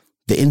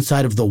the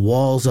inside of the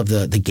walls of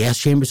the gas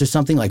chambers or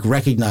something, like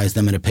recognized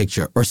them in a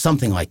picture or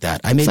something like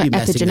that. I may be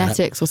messing that up.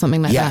 Epigenetics or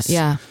something like that.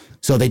 Yeah.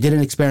 So they did an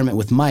experiment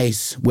with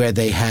mice where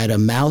they had a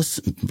mouse.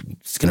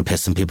 It's going to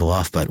piss some people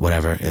off, but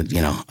whatever.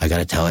 I got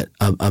to tell it.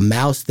 A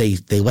mouse, they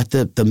let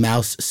the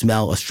mouse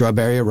smell a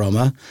strawberry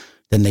aroma.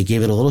 Then they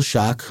gave it a little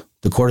shock.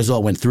 The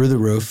cortisol went through the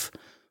roof.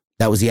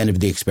 That was the end of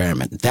the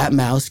experiment. That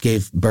mouse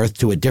gave birth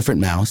to a different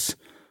mouse.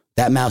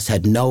 That mouse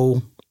had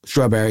no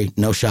strawberry,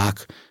 no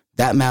shock.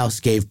 That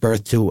mouse gave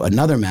birth to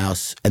another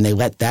mouse, and they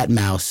let that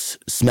mouse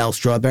smell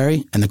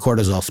strawberry, and the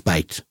cortisol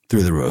spiked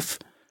through the roof.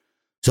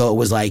 So it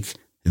was like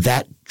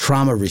that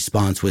trauma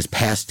response was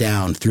passed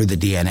down through the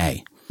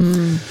DNA.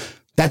 Mm.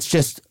 That's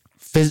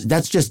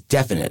just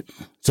definite.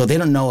 So they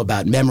don't know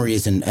about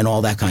memories and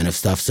all that kind of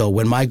stuff. So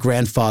when I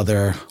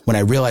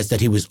realized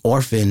that he was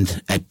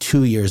orphaned at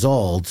 2 years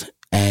old,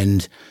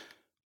 and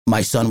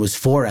my son was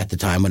 4 at the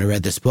time when I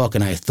read this book,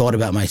 and I thought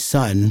about my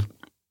son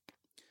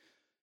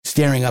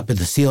staring up at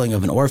the ceiling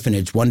of an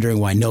orphanage, wondering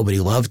why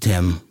nobody loved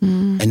him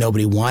and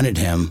nobody wanted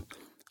him,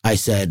 I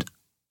said,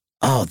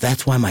 oh,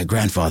 that's why my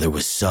grandfather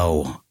was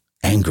so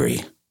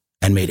angry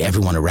and made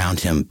everyone around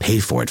him pay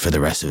for it for the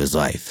rest of his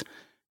life.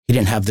 He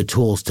didn't have the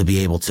tools to be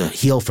able to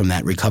heal from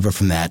that, recover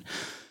from that.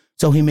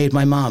 So he made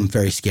my mom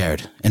very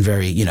scared and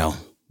very, he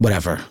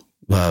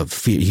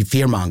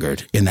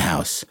fear-mongered in the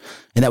house.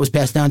 And that was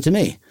passed down to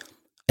me.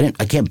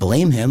 I can't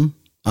blame him.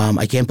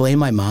 I can't blame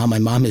my mom. My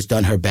mom has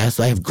done her best.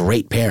 I have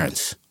great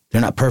parents.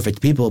 They're not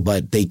perfect people,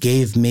 but they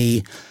gave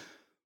me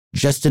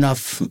just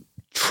enough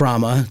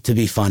trauma to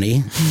be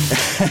funny.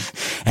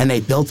 And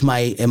they built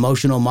my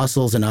emotional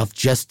muscles enough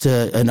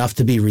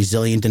to be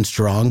resilient and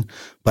strong.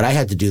 But I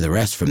had to do the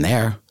rest from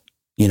there.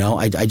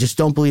 I just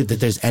don't believe that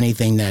there's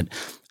anything that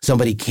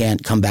somebody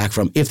can't come back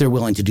from if they're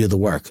willing to do the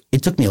work.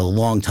 It took me a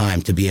long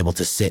time to be able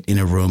to sit in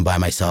a room by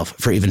myself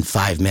for even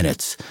 5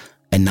 minutes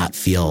and not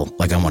feel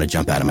like I want to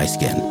jump out of my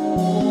skin.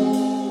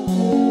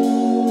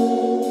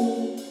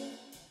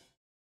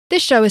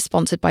 This show is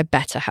sponsored by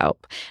BetterHelp.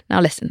 Now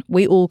listen,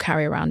 we all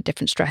carry around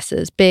different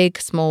stressors, big,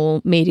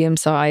 small, medium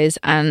size,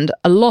 and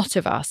a lot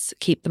of us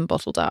keep them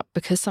bottled up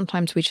because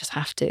sometimes we just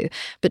have to.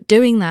 But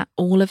doing that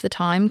all of the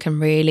time can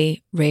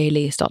really,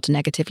 really start to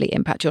negatively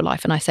impact your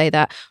life. And I say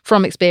that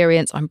from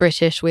experience. I'm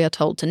British. We are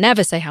told to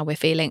never say how we're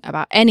feeling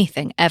about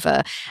anything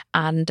ever.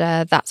 And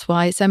that's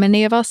why so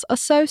many of us are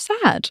so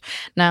sad.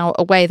 Now,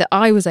 a way that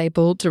I was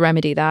able to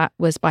remedy that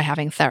was by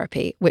having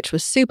therapy, which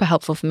was super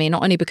helpful for me,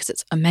 not only because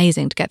it's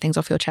amazing to get things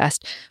off your chest,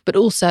 but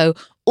also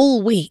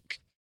all week,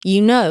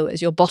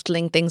 as you're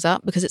bottling things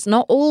up, because it's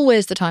not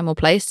always the time or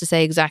place to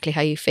say exactly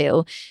how you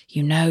feel,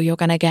 you're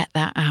going to get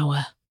that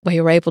hour where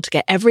you're able to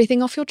get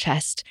everything off your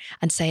chest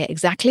and say it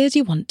exactly as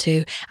you want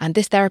to. And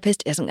this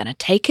therapist isn't going to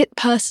take it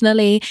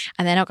personally,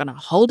 and they're not going to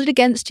hold it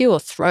against you or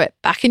throw it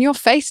back in your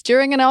face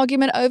during an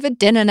argument over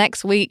dinner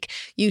next week.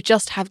 You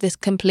just have this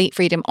complete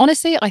freedom.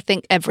 Honestly, I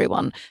think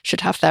everyone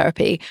should have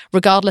therapy,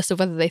 regardless of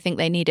whether they think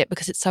they need it,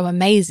 because it's so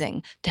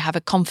amazing to have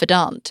a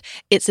confidant.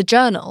 It's a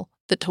journal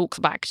that talks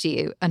back to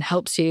you and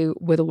helps you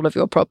with all of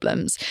your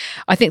problems.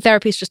 I think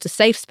therapy is just a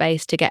safe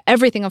space to get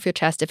everything off your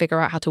chest, to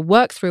figure out how to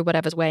work through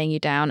whatever's weighing you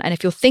down. And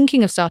if you're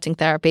thinking of starting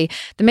therapy,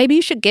 then maybe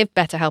you should give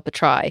BetterHelp a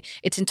try.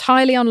 It's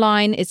entirely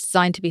online. It's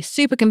designed to be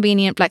super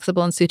convenient,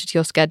 flexible, and suited to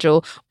your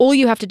schedule. All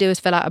you have to do is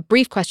fill out a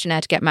brief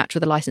questionnaire to get matched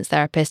with a licensed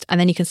therapist, and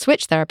then you can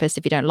switch therapists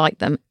if you don't like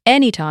them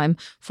anytime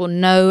for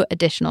no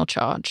additional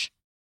charge.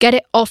 Get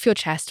it off your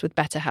chest with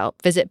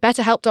BetterHelp. Visit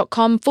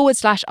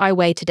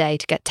betterhelp.com/iweigh today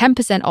to get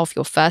 10% off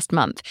your first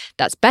month.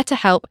 That's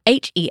BetterHelp,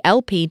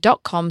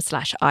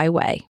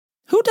 HELP.com/iweigh.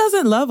 Who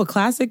doesn't love a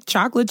classic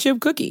chocolate chip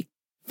cookie?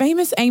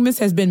 Famous Amos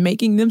has been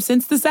making them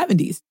since the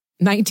 70s,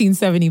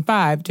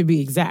 1975 to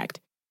be exact.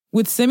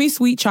 With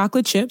semi-sweet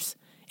chocolate chips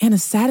and a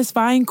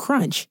satisfying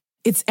crunch,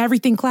 it's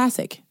everything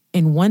classic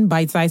in one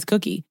bite-sized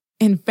cookie,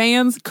 and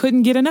fans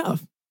couldn't get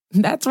enough.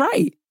 That's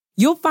right.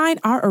 You'll find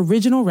our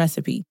original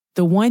recipe,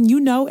 the one you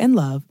know and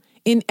love,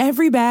 in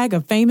every bag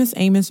of Famous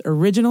Amos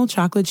original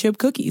chocolate chip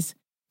cookies.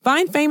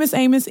 Find Famous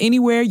Amos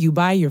anywhere you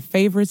buy your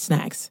favorite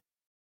snacks.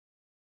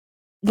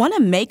 Want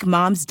to make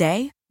Mom's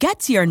Day? Get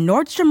to your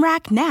Nordstrom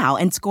Rack now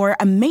and score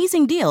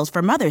amazing deals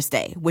for Mother's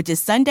Day, which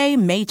is Sunday,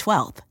 May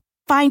 12th.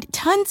 Find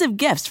tons of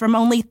gifts from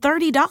only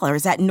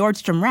 $30 at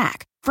Nordstrom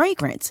Rack.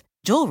 Fragrance,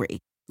 jewelry,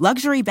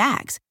 luxury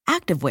bags,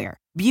 activewear,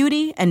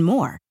 beauty, and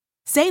more.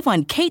 Save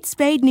on Kate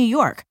Spade New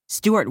York,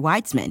 Stuart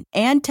Weitzman,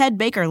 and Ted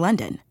Baker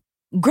London.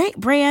 Great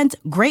brands,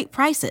 great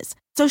prices.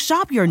 So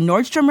shop your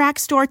Nordstrom Rack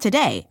store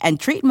today and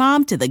treat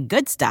Mom to the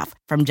good stuff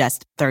from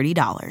just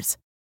 $30.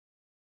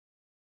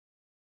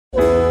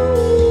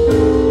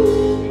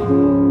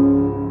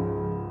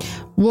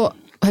 What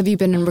have you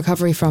been in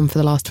recovery from for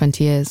the last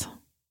 20 years?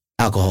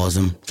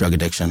 Alcoholism, drug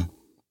addiction,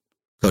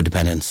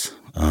 codependence,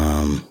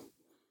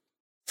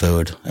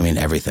 food. I mean,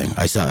 everything.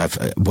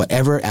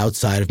 Whatever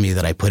outside of me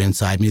that I put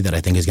inside me that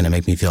I think is going to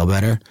make me feel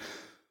better.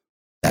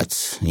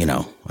 That's,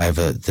 I have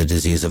the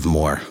disease of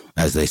more,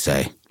 as they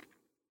say.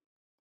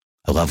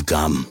 I love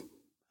gum.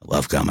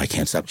 I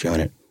can't stop chewing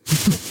it.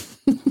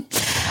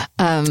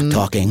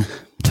 Talking.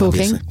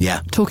 Obviously. Yeah.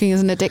 Talking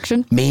is an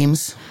addiction.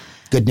 Memes.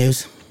 Good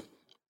news.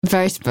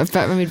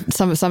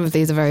 Some of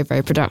these are very,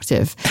 very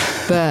productive,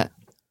 but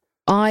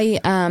I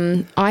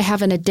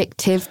have an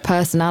addictive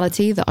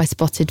personality that I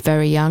spotted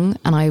very young,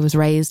 and I was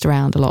raised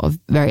around a lot of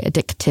very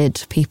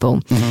addicted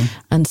people. Mm-hmm.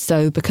 And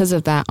so because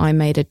of that, I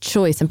made a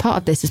choice. And part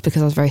of this is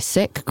because I was very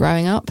sick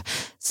growing up.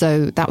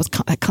 So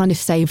that kind of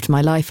saved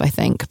my life, I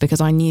think,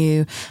 because I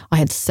knew I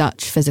had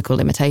such physical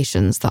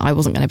limitations that I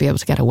wasn't going to be able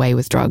to get away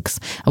with drugs.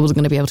 I wasn't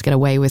going to be able to get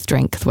away with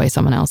drink the way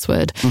someone else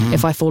would. Mm-hmm.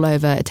 If I fall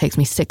over, it takes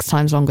me 6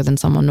 times longer than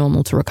someone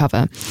normal to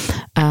recover,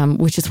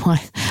 which is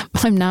why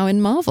I'm now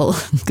in Marvel,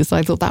 because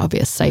I thought that would be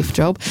a safe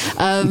job.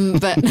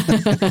 But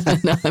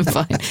no, I'm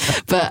fine.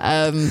 But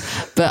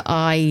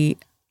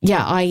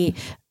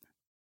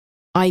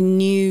I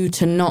knew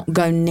to not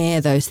go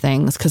near those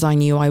things because I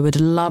knew I would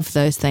love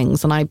those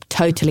things, and I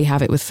totally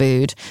have it with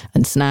food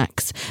and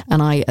snacks. And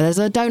there's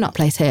a donut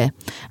place here,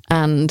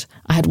 and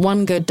I had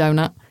one good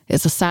donut.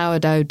 It's a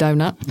sourdough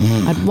donut.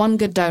 I had one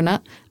good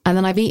donut, and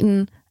then I've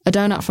eaten a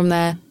donut from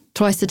there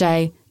twice a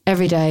day,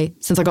 every day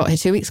since I got here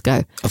 2 weeks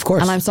ago. Of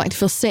course. And I'm starting to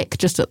feel sick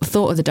just at the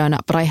thought of the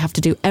donut, but I have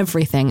to do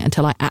everything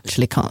until I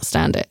actually can't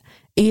stand it,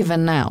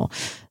 even now.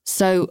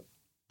 So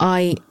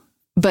But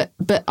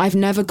I've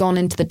never gone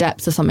into the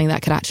depths of something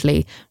that could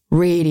actually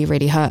really,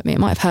 really hurt me. It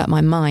might have hurt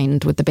my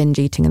mind with the binge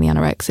eating and the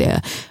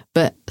anorexia,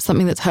 but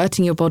something that's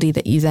hurting your body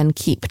that you then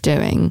keep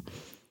doing.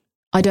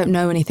 I don't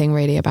know anything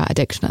really about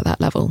addiction at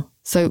that level.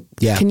 So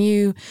Can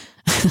you,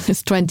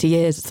 it's 20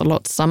 years, it's a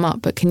lot to sum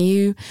up, but can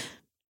you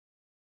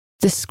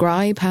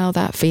describe how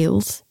that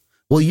feels?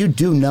 Well, you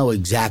do know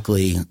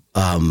exactly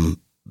the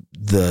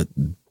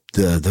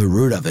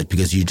root of it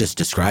because you just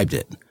described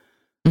it.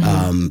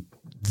 Mm-hmm.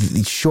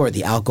 Sure,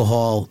 the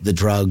alcohol, the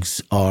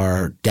drugs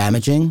are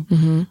damaging,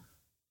 mm-hmm.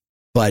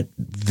 but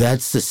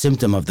that's the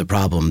symptom of the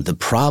problem. The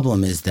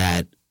problem is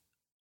that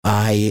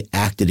I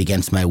acted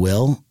against my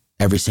will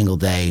every single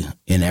day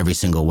in every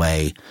single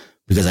way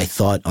because I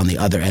thought on the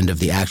other end of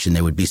the action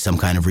there would be some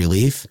kind of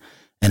relief,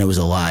 and it was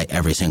a lie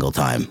every single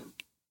time.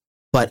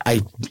 But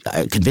I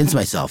convinced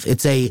myself.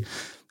 It's a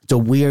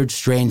weird,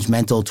 strange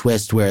mental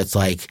twist where it's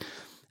like,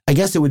 I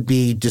guess it would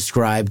be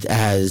described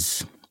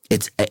as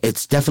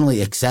it's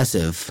definitely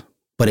excessive,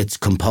 but it's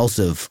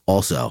compulsive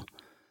also,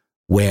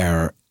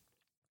 where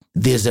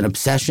there's an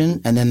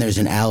obsession and then there's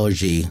an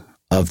allergy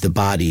of the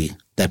body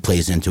that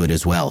plays into it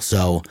as well.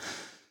 So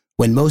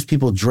when most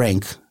people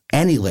drink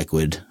any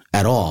liquid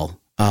at all,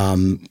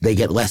 they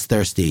get less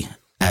thirsty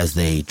as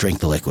they drink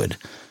the liquid.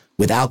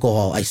 With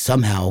alcohol, I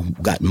somehow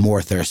got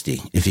more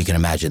thirsty, if you can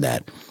imagine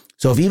that.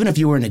 So even if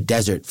you were in a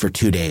desert for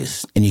 2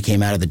 days and you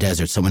came out of the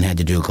desert, someone had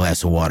to do a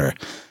glass of water,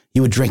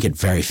 you would drink it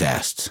very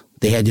fast.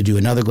 They had to do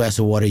another glass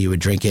of water, you would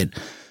drink it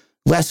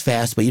less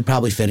fast, but you'd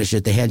probably finish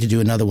it. They had to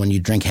do another one,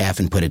 you'd drink half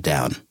and put it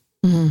down.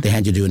 Mm-hmm. They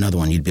had to do another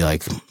one, you'd be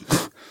like,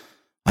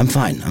 I'm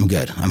fine, I'm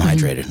good, I'm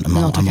hydrated, I'm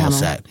all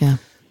set. Yeah.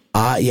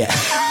 Yeah.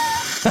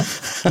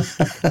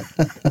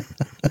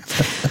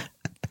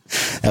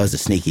 That was a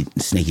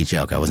sneaky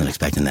joke. I wasn't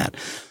expecting that.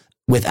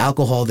 With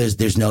alcohol,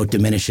 there's no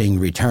diminishing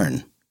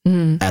return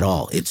at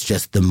all. It's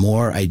just the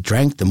more I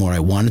drank, the more I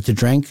wanted to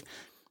drink.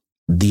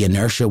 The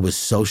inertia was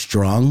so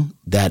strong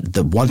that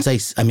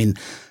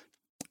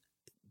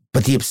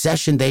but the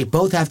obsession, they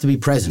both have to be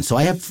present. So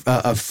I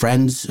have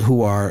friends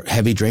who are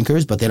heavy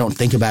drinkers, but they don't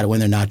think about it when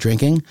they're not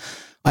drinking.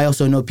 I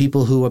also know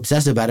people who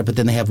obsess about it, but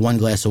then they have one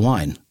glass of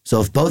wine. So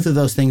if both of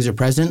those things are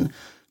present,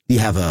 you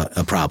have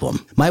a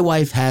problem. My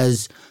wife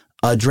has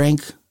a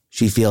drink.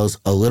 She feels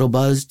a little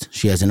buzzed.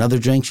 She has another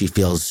drink. She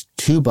feels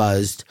too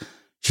buzzed.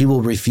 She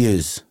will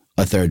refuse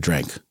a third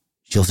drink.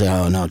 She'll say,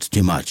 oh, no, it's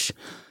too much.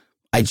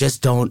 I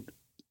just don't.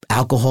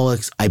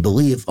 Alcoholics, I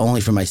believe,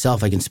 only for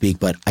myself I can speak,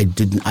 but I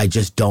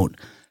just don't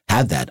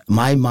have that.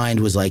 My mind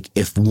was like,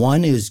 if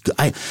one is,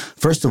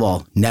 first of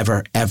all,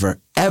 never, ever,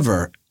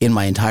 ever in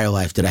my entire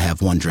life did I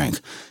have one drink.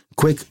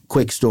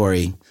 Quick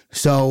story.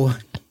 So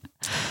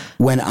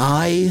when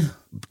I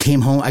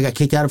came home, I got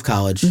kicked out of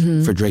college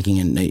for drinking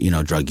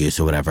and, drug use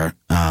or whatever,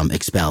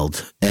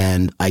 expelled.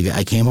 And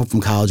I came home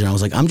from college and I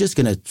was like, I'm just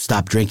going to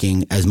stop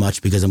drinking as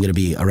much because I'm going to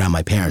be around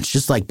my parents,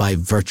 just like by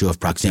virtue of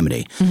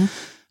proximity. Mm-hmm.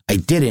 I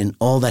didn't.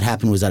 All that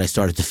happened was that I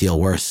started to feel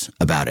worse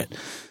about it.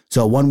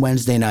 So one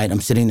Wednesday night,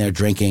 I'm sitting there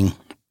drinking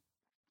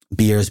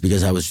beers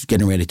because I was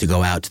getting ready to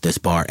go out to this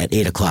bar at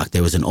 8 o'clock.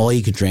 There was an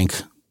all-you-could-drink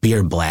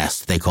beer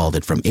blast, they called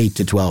it, from 8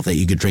 to 12 that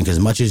you could drink as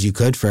much as you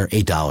could for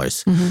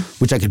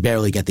 $8, which I could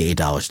barely get the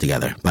 $8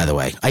 together, by the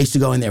way. I used to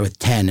go in there with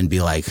 10 and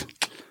be like,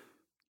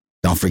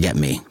 don't forget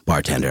me,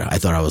 bartender. I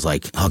thought I was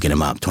like hooking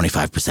him up,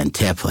 25%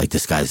 tip, like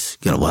this guy's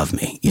going to love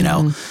me,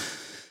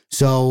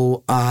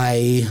 So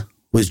I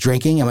was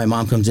drinking and my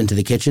mom comes into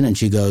the kitchen and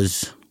she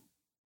goes,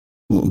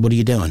 what are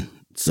you doing?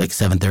 It's like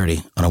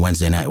 7:30 on a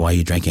Wednesday night. Why are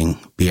you drinking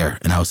beer?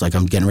 And I was like,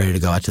 I'm getting ready to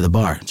go out to the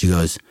bar. And she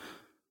goes,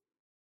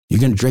 you're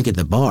going to drink at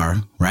the bar,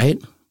 right?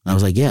 And I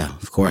was like, yeah,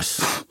 of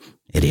course,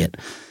 idiot.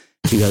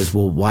 She goes,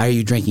 well, why are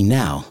you drinking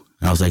now?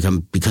 And I was like,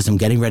 because I'm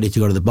getting ready to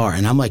go to the bar.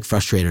 And I'm like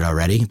frustrated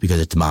already because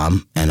it's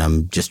mom and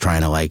I'm just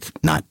trying to like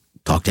not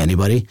talk to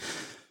anybody.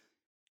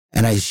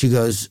 And she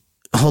goes,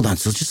 hold on,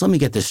 so just let me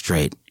get this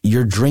straight.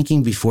 You're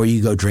drinking before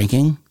you go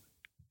drinking?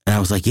 And I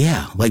was like,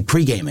 yeah, like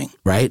pre-gaming,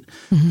 right?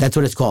 Mm-hmm. That's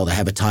what it's called. I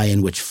have a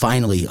tie-in, which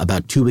finally,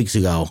 about 2 weeks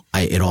ago,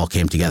 it all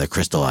came together,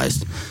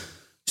 crystallized.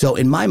 So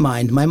in my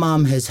mind, my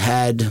mom has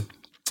had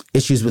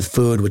issues with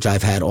food, which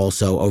I've had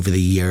also over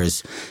the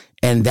years.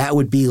 And that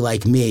would be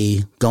like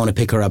me going to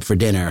pick her up for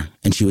dinner,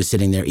 and she was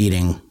sitting there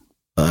eating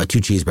 2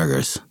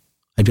 cheeseburgers.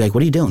 I'd be like,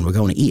 what are you doing? We're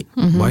going to eat.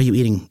 Mm-hmm. Why are you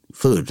eating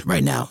food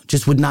right now?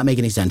 Just would not make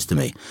any sense to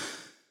me.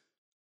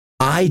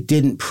 I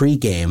didn't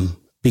pre-game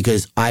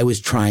because I was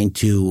trying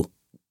to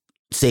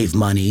save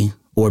money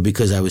or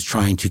because I was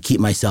trying to keep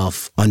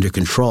myself under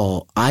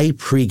control. I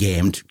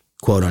pre-gamed,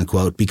 quote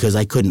unquote, because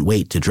I couldn't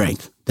wait to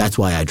drink. That's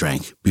why I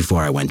drank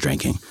before I went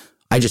drinking.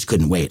 I just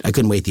couldn't wait. I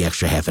couldn't wait the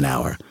extra half an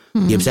hour.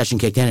 Mm-hmm. The obsession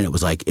kicked in and it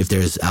was like, if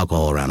there's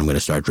alcohol around, I'm going to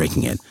start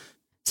drinking it.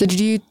 So did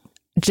you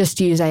just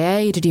use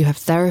AA? Did you have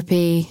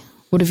therapy?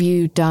 What have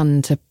you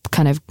done to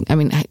kind of,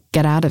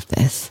 get out of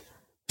this?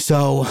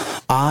 So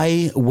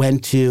I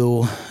went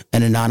to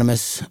an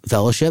anonymous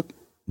fellowship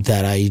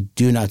that I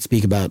do not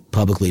speak about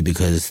publicly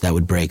because that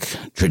would break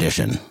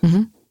tradition.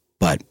 Mm-hmm.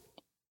 But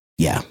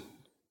yeah.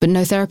 But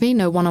no therapy?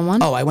 No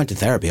one-on-one? Oh, I went to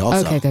therapy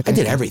also. Okay, I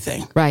did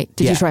everything. Right.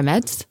 Did you try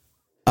meds?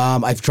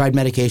 I've tried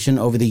medication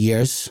over the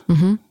years.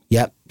 Mm-hmm.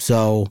 Yep.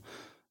 So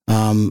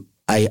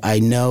I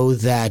know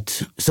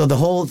that. So the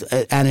whole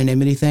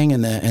anonymity thing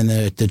and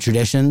the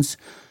traditions,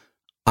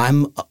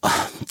 I'm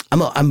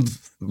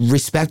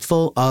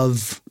respectful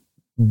of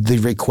the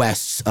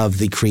requests of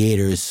the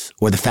creators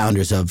or the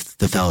founders of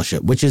the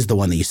fellowship, which is the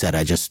one that you said.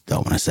 I just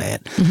don't want to say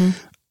it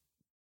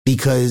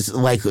because,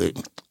 like,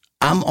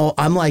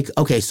 I'm like,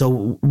 okay,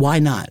 so why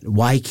not?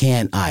 Why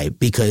can't I?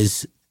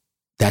 Because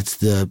that's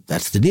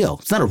the deal.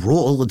 It's not a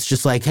rule. It's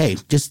just like, hey,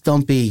 just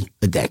don't be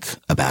a dick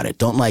about it.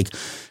 Don't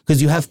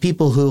because you have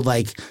people who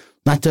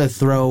not to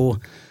throw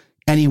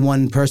any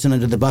one person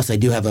under the bus. I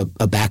do have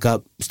a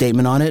backup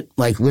statement on it.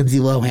 Like Lindsay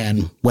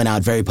Lohan went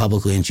out very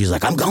publicly and she's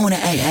like, I'm going to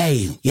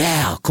AA.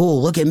 Yeah,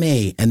 cool. Look at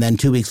me. And then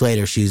 2 weeks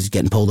later, she's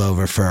getting pulled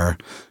over for,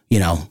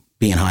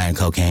 being high on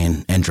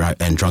cocaine and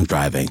drunk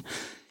driving.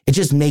 It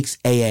just makes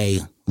AA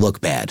look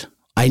bad.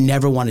 I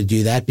never want to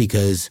do that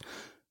because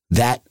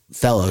that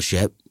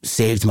fellowship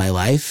saved my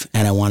life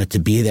and I want it to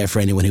be there for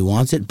anyone who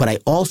wants it. But I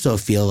also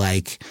feel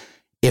like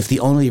if the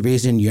only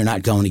reason you're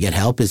not going to get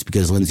help is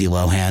because Lindsay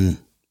Lohan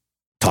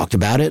talked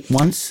about it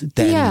once,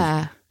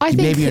 then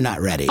maybe you're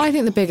not ready. I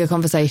think the bigger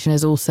conversation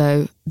is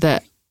also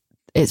that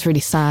it's really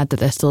sad that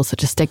there's still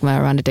such a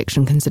stigma around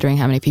addiction, considering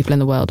how many people in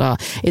the world are.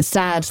 It's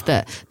sad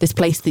that this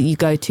place that you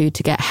go to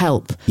get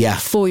help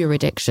for your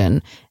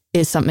addiction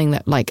is something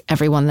that, like,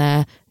 everyone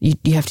there,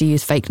 you have to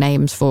use fake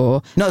names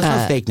for. No, it's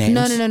not fake names.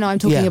 No. I'm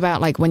talking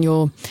about, like, when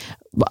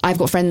I've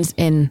got friends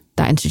in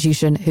that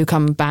institution who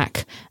come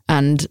back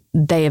and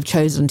they have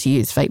chosen to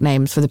use fake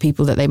names for the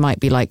people that they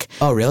might be, like,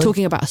 oh, really?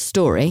 Talking about a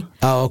story.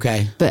 Oh,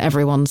 okay. But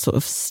everyone's sort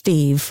of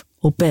Steve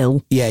or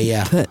Bill.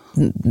 Yeah. But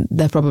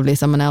they're probably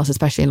someone else,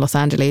 especially in Los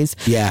Angeles.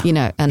 Yeah. You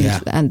know,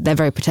 and they're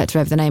very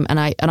protective of the name. And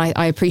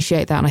I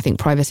appreciate that, and I think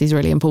privacy is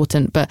really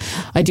important. But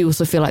I do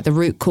also feel like the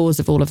root cause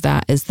of all of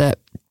that is that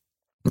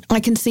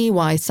I can see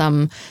why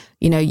some,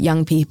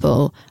 young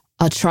people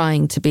are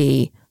trying to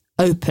be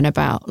open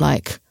about,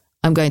 like,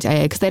 I'm going to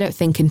AA, because they don't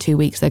think in 2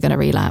 weeks they're going to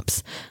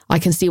relapse. I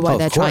can see why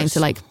they're trying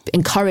to, like,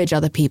 encourage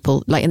other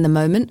people, like, in the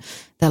moment.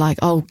 They're like,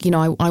 oh,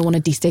 I want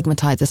to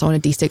destigmatize this. I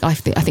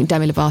think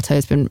Demi Lovato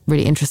has been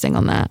really interesting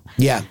on that.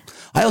 Yeah.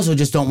 I also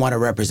just don't want to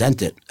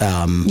represent it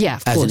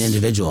as an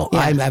individual. Yeah.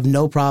 I have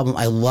no problem.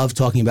 I love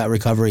talking about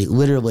recovery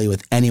literally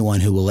with anyone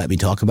who will let me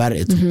talk about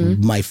it.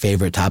 It's my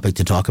favorite topic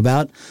to talk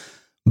about.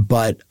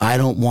 But I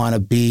don't want to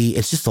be,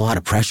 it's just a lot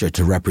of pressure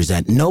to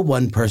represent. No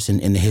one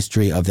person in the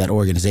history of that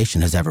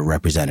organization has ever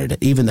represented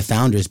it. Even the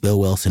founders, Bill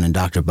Wilson and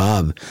Dr.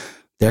 Bob,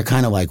 they're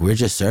kind of like, we're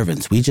just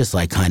servants. We just,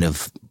 like, kind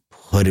of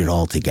put it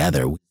all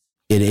together.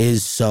 It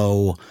is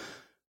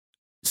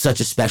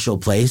such a special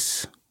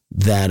place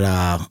that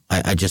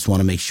I just want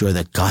to make sure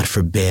that, God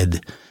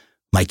forbid,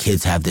 my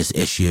kids have this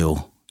issue,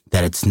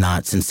 that it's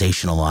not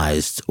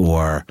sensationalized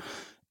or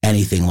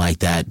anything like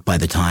that by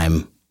the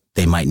time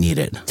they might need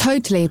it.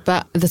 Totally.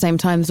 But at the same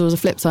time, there was a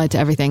flip side to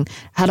everything.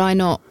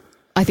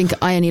 I think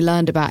I only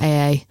learned about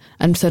AA,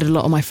 and so did a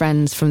lot of my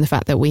friends, from the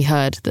fact that we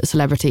heard that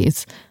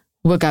celebrities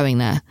were going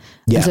there.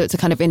 Yeah. And so it's a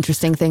kind of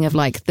interesting thing of,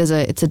 like,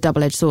 it's a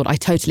double-edged sword. I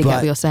totally get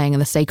what you're saying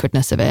and the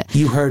sacredness of it.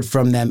 You heard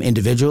from them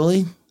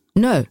individually?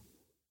 No.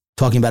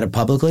 Talking about it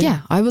publicly?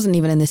 Yeah, I wasn't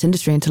even in this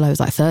industry until I was,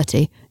 like,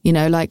 30.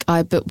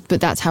 But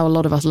that's how a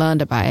lot of us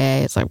learned about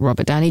AA. It's like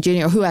Robert Downey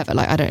Jr. or whoever.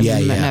 Like, I don't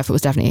even know if it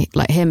was definitely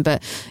like him,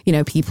 but,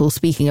 people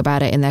speaking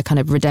about it in their kind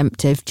of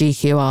redemptive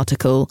GQ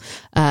article.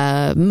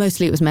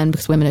 Mostly it was men,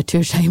 because women are too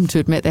ashamed to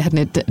admit they had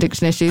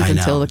addiction issues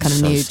until the kind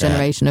of new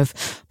generation of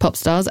pop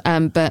stars.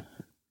 But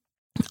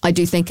I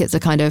do think it's a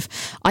kind of,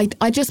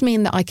 I just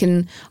mean that I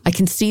can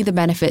see the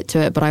benefit to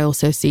it, but I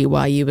also see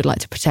why you would like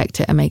to protect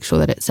it and make sure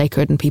that it's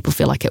sacred and people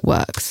feel like it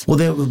works.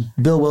 Well,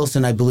 Bill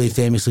Wilson, I believe,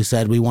 famously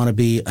said, we want to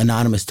be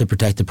anonymous to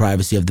protect the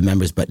privacy of the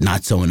members, but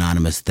not so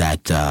anonymous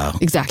that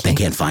they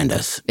can't find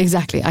us.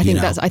 Exactly. I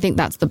think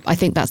that's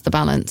the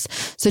balance.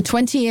 So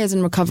 20 years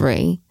in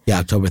recovery. Yeah,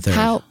 October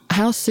 3rd.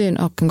 How soon?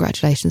 Oh,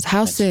 congratulations.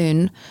 How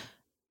soon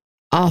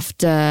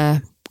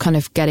after kind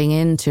of getting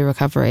into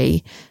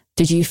recovery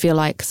did you feel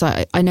like,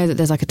 so I know that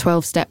there's like a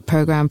 12-step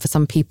program for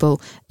some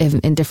people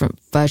in different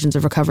versions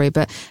of recovery,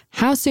 but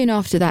how soon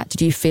after that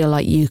did you feel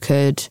like you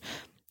could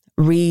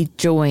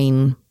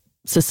rejoin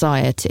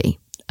society?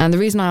 And the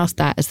reason I ask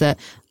that is that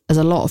there's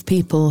a lot of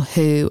people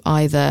who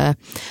either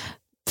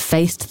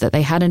faced that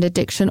they had an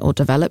addiction or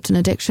developed an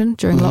addiction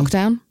during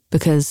lockdown,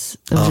 because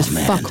there was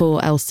fuck all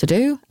else to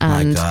do.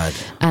 And,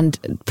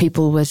 and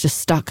people were just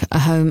stuck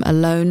at home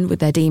alone with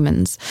their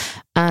demons.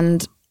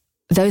 And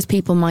those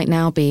people might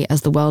now be,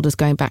 as the world is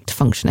going back to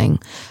functioning,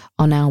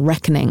 are now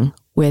reckoning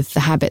with the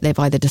habit they've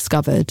either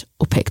discovered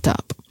or picked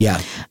up. Yeah.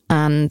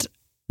 And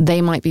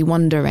they might be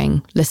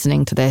wondering,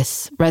 listening to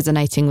this,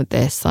 resonating with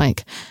this,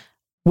 like,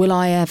 will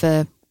I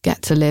ever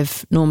get to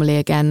live normally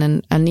again?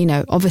 And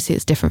obviously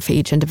it's different for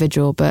each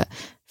individual, but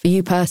for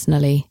you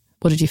personally,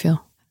 what did you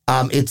feel?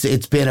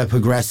 It's been a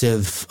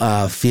progressive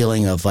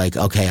feeling of, like,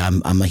 okay,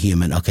 I'm a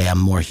human. Okay, I'm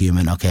more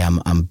human. Okay,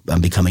 I'm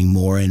becoming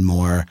more and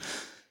more.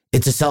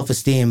 It's a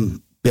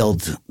self-esteem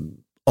build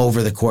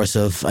over the course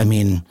of,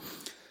 when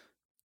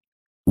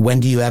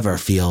do you ever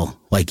feel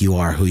like you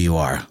are who you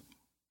are?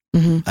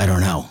 Mm-hmm. I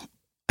don't know.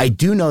 I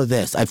do know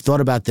this. I've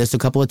thought about this a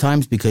couple of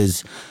times,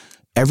 because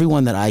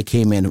everyone that I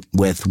came in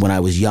with when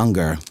I was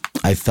younger,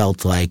 I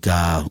felt like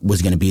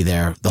was going to be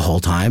there the whole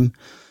time.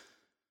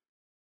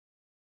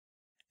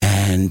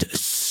 And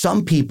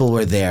some people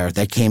were there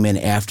that came in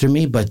after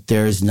me, but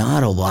there's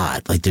not a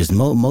lot. Like, there's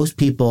most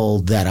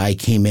people that I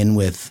came in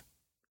with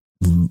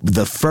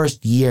the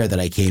first year that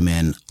I came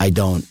in,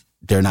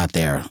 they're not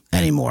there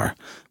anymore,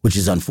 which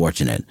is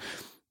unfortunate.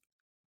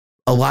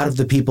 A lot of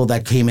the people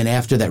that came in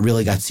after that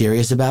really got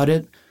serious about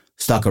it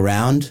stuck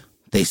around.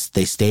 They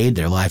stayed.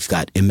 Their lives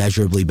got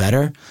immeasurably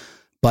better.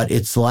 But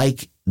it's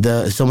like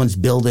someone's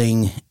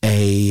building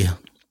a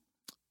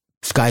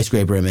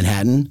skyscraper in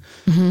Manhattan,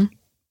 mm-hmm.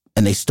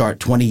 and they start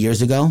 20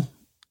 years ago,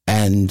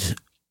 and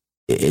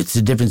it's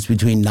the difference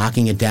between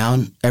knocking it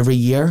down every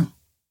year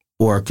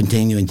or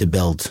continuing to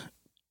build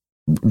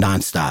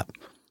nonstop.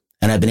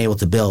 And I've been able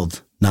to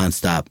build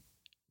nonstop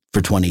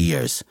for 20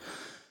 years.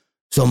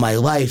 So my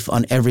life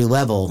on every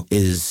level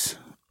is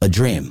a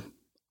dream.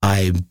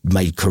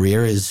 My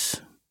career is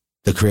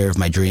the career of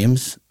my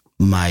dreams.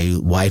 My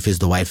wife is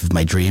the wife of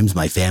my dreams.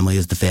 My family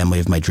is the family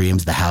of my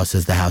dreams. The house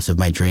is the house of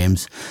my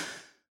dreams.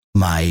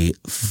 My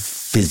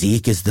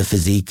physique is the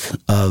physique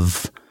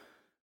of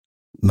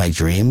my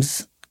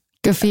dreams.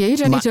 Good for you.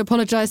 Don't need to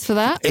apologize for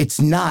that.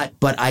 It's not,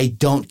 but I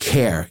don't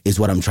care is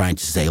what I'm trying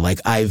to say. Like,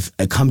 I've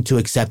come to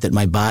accept that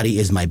my body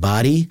is my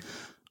body.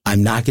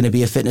 I'm not going to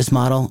be a fitness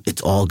model.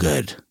 It's all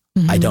good.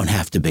 I don't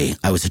have to be.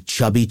 I was a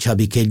chubby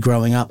kid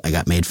growing up. I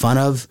got made fun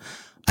of.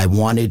 I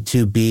wanted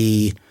to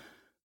be,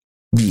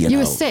 You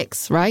were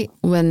 6, right?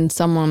 When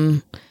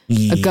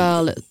a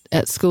girl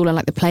at school and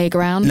like the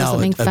playground or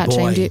something fat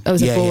shamed you? Oh, it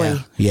was a boy.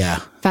 Yeah.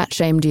 Fat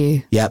shamed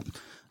you. Yep.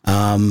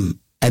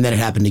 And then it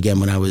happened again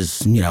when I was,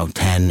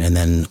 10 and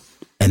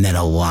then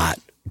a lot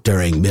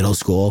during middle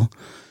school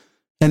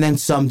and then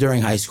some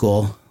during high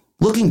school.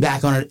 Looking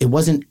back on it, it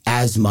wasn't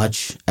as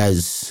much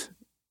as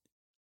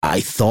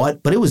I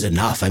thought, but it was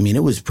enough. I mean,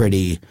 it was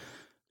pretty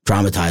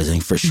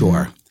traumatizing for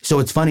sure. So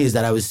what's funny is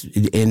that I was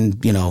in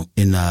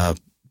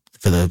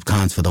for the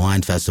Cons for the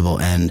Line Festival,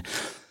 and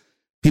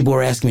people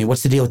were asking me,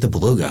 what's the deal with the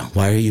beluga?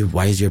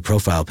 Why is your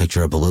profile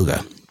picture a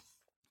beluga?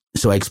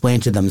 So I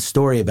explained to them the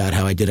story about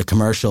how I did a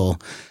commercial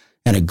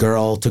and a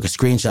girl took a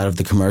screenshot of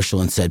the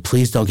commercial and said,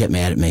 please don't get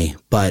mad at me,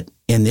 but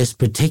in this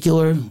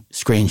particular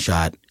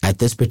screenshot, at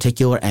this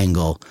particular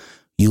angle,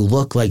 you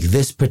look like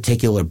this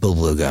particular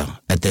beluga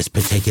at this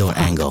particular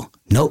angle.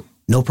 Nope,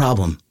 no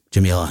problem,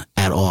 Jameela,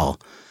 at all.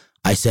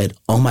 I said,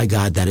 oh my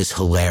God, that is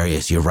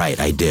hilarious. You're right,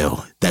 I do.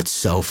 That's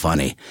so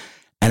funny.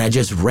 And I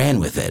just ran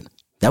with it.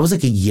 That was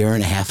like a year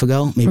and a half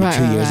ago, maybe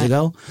 2 years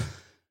ago.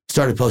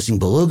 Started posting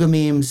beluga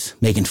memes,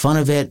 making fun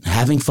of it,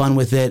 having fun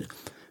with it,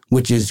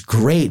 which is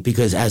great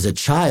because as a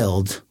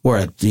child or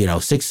a 6th,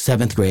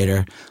 7th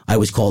grader, I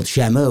was called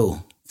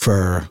Shamu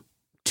for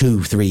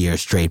 2-3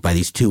 years straight by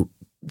these two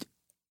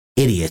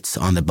idiots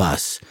on the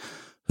bus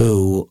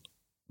who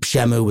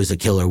Shamu was a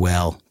killer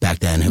whale back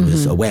then who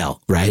was a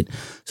whale, right?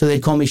 So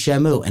they'd call me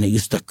Shamu and it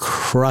used to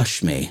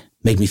crush me,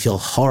 make me feel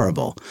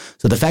horrible.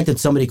 So the fact that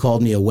somebody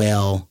called me a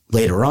whale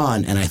later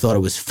on and I thought it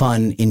was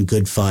fun, in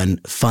good fun,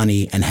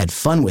 funny, and had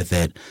fun with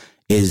it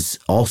is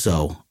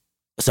also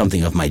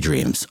something of my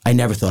dreams. I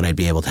never thought I'd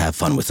be able to have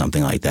fun with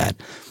something like that.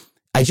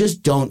 I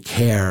just don't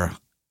care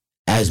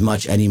as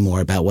much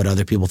anymore about what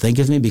other people think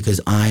of me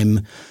because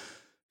I'm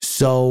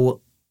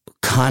so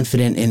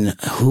confident in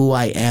who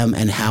I am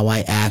and how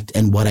I act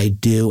and what I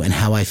do and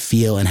how I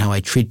feel and how I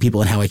treat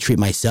people and how I treat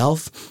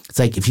myself. It's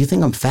like, if you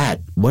think I'm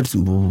fat,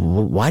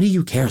 why do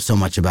you care so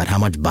much about how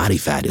much body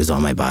fat is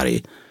on my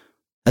body?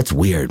 That's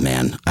weird,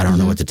 man. I don't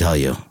know what to tell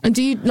you. And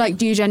do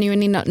you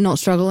genuinely not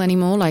struggle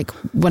anymore? Like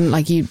when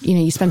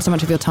you spend so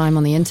much of your time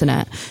on the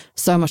internet,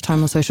 so much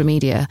time on social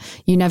media,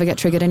 you never get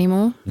triggered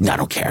anymore? I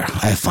don't care.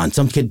 I have fun.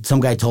 Some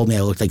guy told me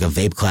I looked like a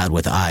vape cloud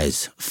with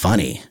eyes.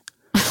 Funny.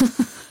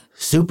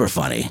 Super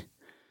funny.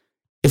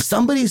 If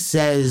somebody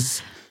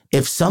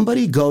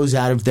goes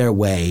out of their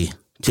way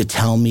to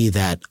tell me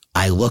that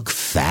I look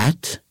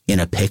fat in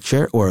a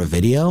picture or a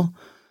video,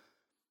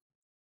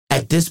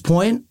 at this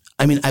point,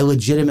 I mean, I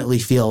legitimately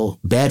feel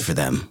bad for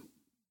them.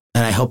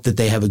 And I hope that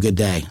they have a good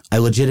day. I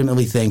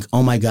legitimately think,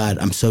 oh my God,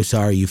 I'm so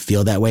sorry you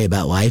feel that way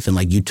about life. And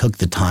like you took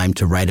the time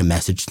to write a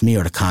message to me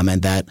or to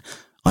comment that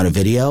on a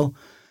video.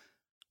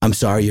 I'm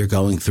sorry you're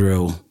going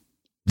through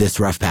this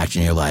rough patch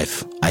in your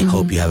life. I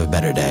hope you have a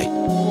better day.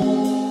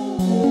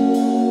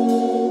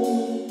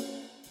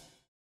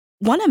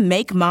 Want to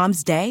make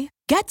Mom's Day?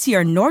 Get to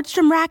your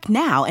Nordstrom Rack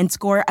now and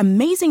score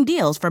amazing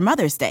deals for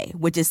Mother's Day,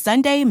 which is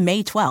Sunday,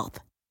 May 12th.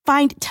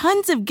 Find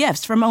tons of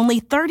gifts from only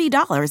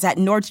 $30 at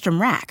Nordstrom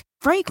Rack.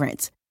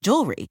 Fragrance,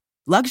 jewelry,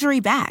 luxury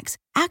bags,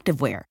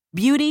 activewear,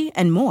 beauty,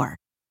 and more.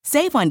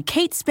 Save on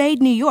Kate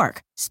Spade New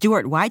York,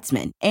 Stuart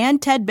Weitzman, and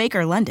Ted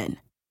Baker London.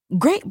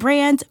 Great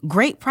brands,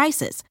 great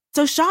prices.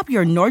 So shop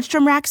your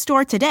Nordstrom Rack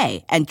store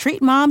today and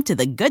treat Mom to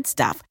the good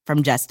stuff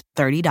from just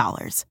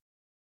 $30.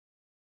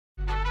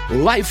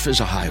 Life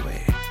is a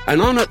highway,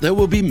 and on it there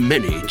will be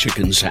many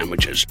chicken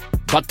sandwiches.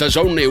 But there's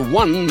only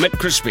one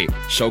McCrispy.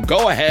 So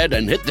go ahead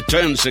and hit the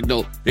turn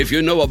signal if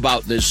you know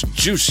about this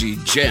juicy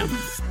gem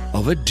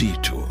of a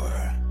detour.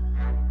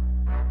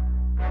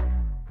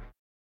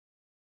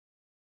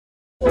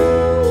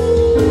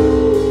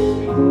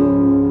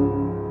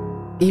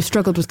 You've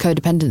struggled with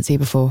codependency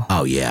before.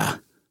 Oh, yeah.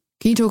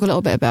 Can you talk a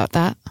little bit about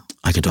that?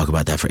 I could talk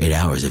about that for 8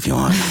 hours if you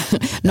want.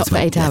 Not for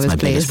 8 hours,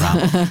 please.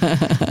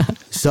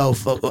 So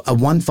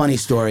one funny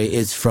story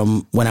is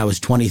from when I was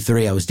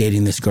 23, I was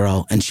dating this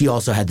girl and she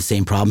also had the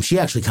same problem. She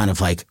actually kind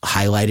of like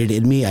highlighted it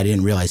in me. I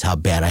didn't realize how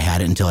bad I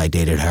had it until I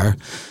dated her.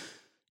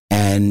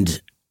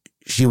 And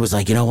she was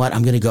like, you know what?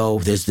 I'm going to go.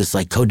 There's this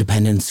like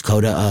Codependence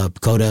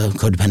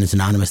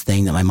Anonymous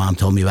thing that my mom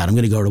told me about. I'm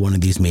going to go to one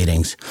of these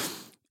meetings.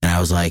 And I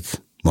was like,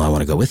 well, I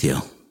want to go with you.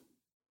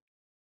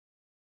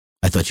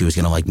 I thought she was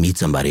going to like meet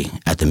somebody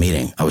at the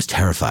meeting. I was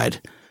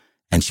terrified.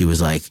 And she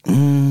was like,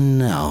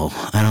 no,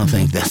 I don't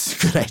think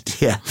that's a good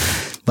idea.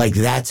 Like,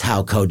 that's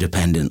how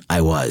codependent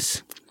I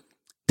was.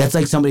 That's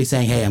like somebody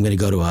saying, hey, I'm going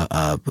to go to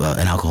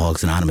an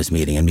Alcoholics Anonymous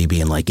meeting and me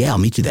being like, yeah, I'll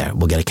meet you there.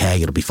 We'll get a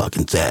keg. It'll be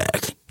fucking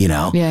sick. you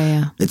know?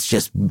 Yeah. It's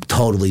just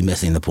totally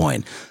missing the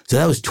point. So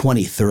that was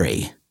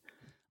 23.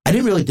 I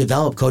didn't really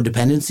develop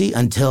codependency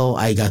until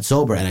I got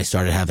sober and I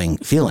started having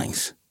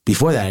feelings.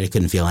 Before that, I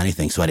couldn't feel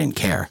anything, so I didn't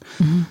care.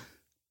 Mm-hmm.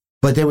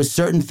 But there was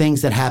certain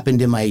things that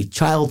happened in my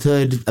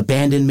childhood,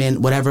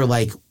 abandonment, whatever.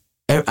 Like,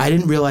 I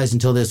didn't realize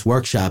until this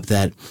workshop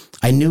that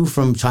I knew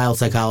from child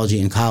psychology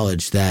in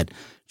college that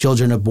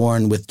children are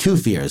born with two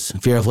fears,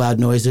 fear of loud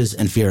noises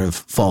and fear of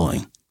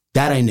falling.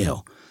 That I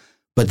knew.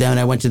 But then when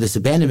I went to this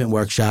abandonment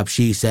workshop,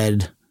 she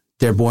said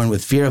they're born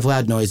with fear of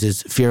loud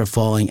noises, fear of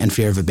falling, and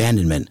fear of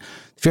abandonment.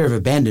 Fear of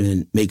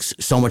abandonment makes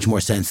so much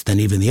more sense than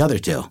even the other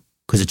two,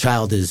 because a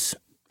child is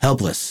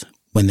helpless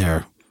when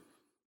they're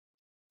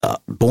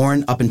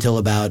born up until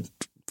about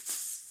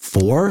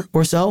 4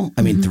 or so.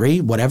 I mean,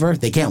 3, whatever.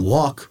 They can't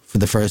walk for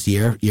the first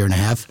year and a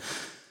half.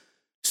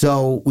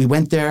 So we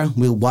went there,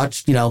 we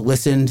watched,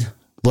 listened,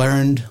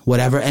 learned,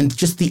 whatever. And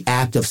just the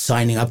act of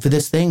signing up for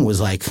this thing was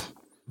like,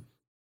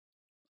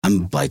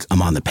 I'm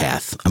on the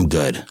path. I'm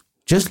good.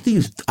 Just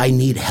I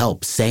need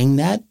help saying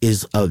that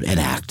is an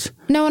act.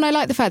 No, and I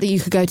like the fact that you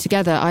could go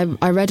together. I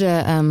read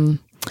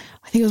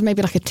I think it was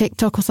maybe like a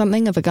TikTok or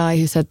something of a guy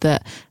who said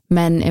that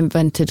men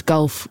invented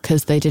golf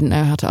because they didn't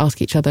know how to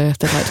ask each other if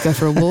they'd like to go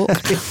for a walk.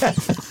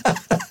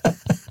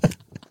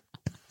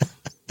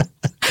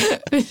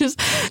 Which is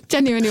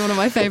genuinely one of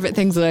my favourite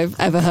things that I've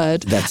ever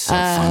heard. That's so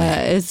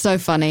funny. It's so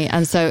funny.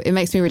 And so it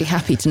makes me really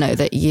happy to know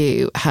that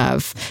you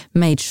have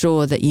made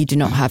sure that you do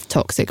not have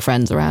toxic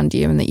friends around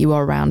you and that you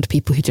are around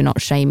people who do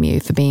not shame you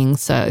for being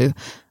so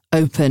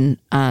open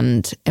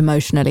and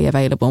emotionally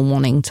available and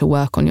wanting to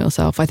work on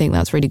yourself. I think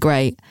that's really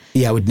great.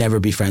 Yeah, I would never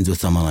be friends with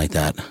someone like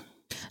that.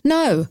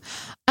 No.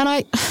 And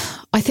I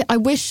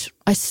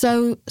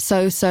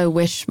so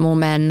wish more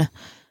men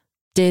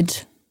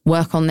did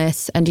work on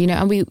this. And,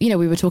 and we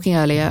were talking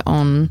earlier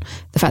on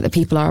the fact that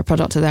people are a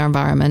product of their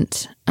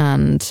environment,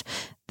 and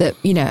that,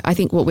 I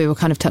think what we were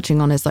kind of touching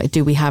on is like,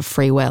 do we have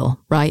free will,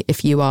 right?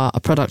 If you are a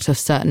product of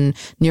certain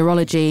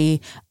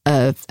neurology,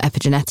 of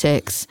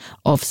epigenetics,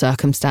 of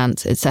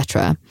circumstance,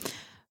 etc.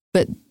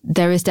 But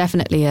there is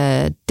definitely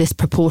a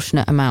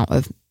disproportionate amount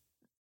of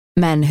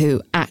men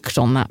who act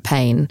on that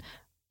pain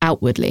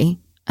outwardly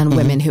and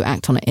women who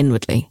act on it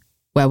inwardly,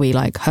 where we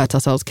like hurt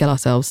ourselves, kill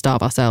ourselves,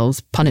 starve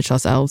ourselves, punish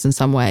ourselves in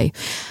some way.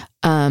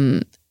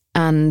 And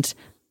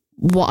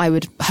what I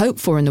would hope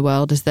for in the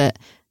world is that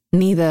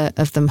neither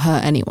of them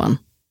hurt anyone.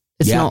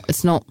 It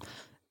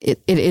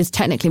is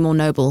technically more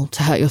noble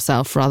to hurt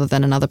yourself rather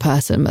than another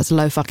person. That's a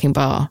low fucking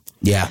bar.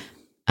 Yeah.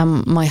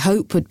 My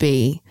hope would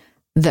be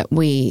that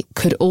we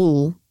could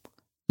all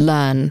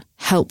learn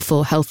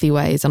helpful, healthy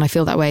ways. And I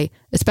feel that way,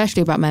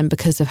 especially about men,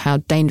 because of how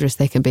dangerous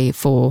they can be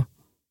for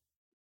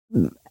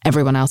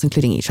everyone else,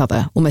 including each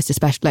other, almost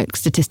especially, like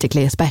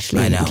statistically,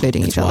 especially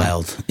including each other. It's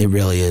wild. It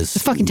really is.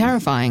 It's fucking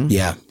terrifying.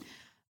 Yeah.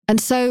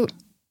 And so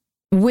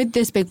with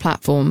this big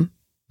platform,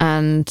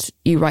 and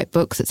you write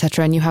books,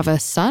 etc., and you have a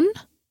son?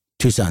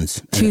 2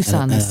 sons. Two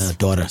sons. A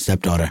daughter,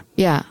 stepdaughter.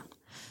 Yeah.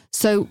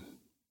 So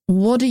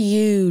what are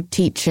you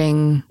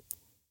teaching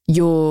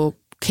your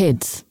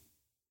kids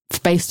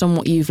based on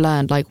what you've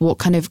learned? Like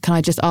can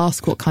I just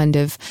ask what kind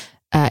of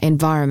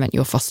environment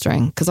you're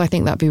fostering? Because I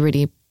think that'd be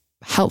really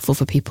helpful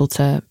for people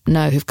to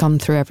know who've come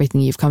through everything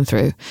you've come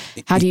through.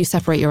 How do you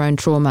separate your own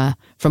trauma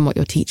from what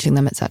you're teaching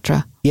them,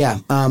 etc.? Yeah,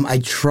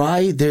 I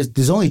try.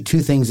 There's only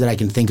 2 things that I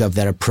can think of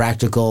that are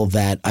practical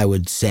that I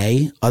would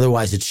say.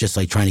 Otherwise, it's just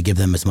like trying to give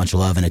them as much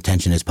love and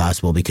attention as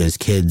possible, because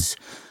kids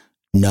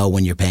know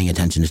when you're paying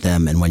attention to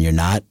them and when you're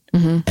not.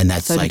 Mm-hmm. And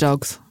that's so do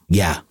dogs.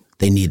 Yeah,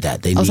 they need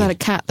that. I also had a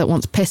cat that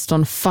once pissed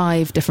on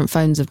 5 different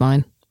phones of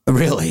mine.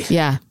 Really?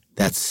 Yeah.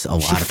 That's a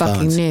lot of She fucking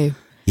phones. knew.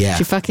 Yeah.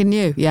 She fucking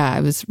knew. Yeah,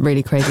 it was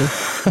really crazy.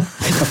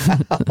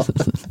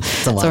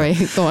 Sorry,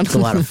 go on. It's a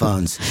lot of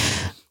phones.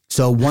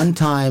 So one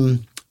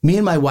time, me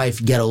and my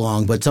wife get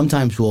along, but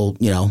sometimes we'll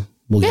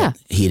get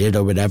heated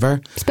or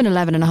whatever. It's been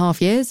 11 and a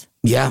half years.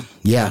 Yeah.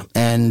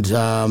 And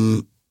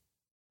my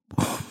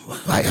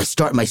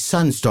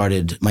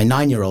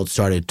 9-year-old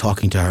started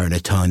talking to her in a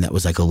tone that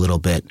was like a little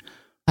bit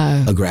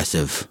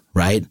aggressive,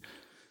 right?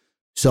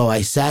 So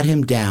I sat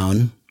him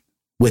down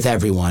with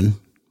everyone,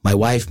 my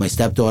wife, my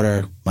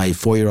stepdaughter, my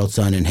 4-year-old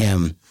son, and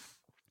him.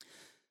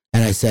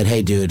 And I said,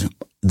 hey, dude,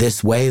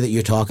 this way that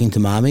you're talking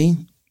to mommy,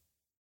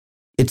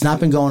 it's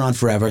not been going on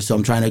forever, so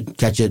I'm trying to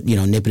catch it,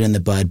 nip it in the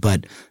bud,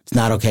 but it's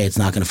not okay. It's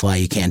not going to fly.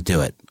 You can't do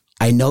it.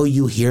 I know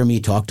you hear me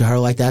talk to her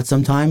like that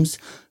sometimes,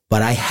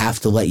 but I have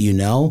to let you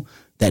know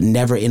that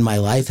never in my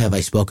life have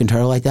I spoken to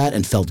her like that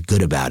and felt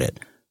good about it.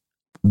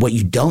 What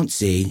you don't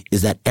see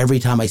is that every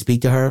time I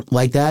speak to her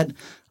like that,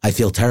 I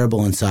feel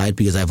terrible inside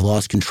because I've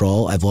lost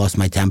control. I've lost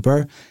my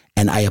temper,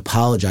 and I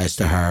apologize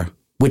to her,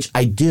 which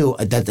I do.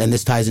 And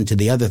this ties into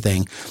the other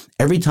thing.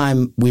 Every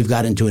time we've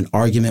got into an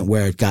argument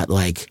where it got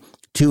like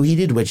too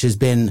heated, which has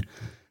been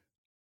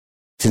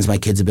since my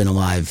kids have been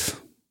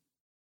alive,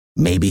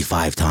 maybe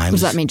 5 times.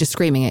 Does that mean just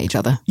screaming at each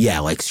other?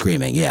 Yeah, like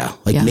screaming. Yeah,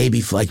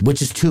 maybe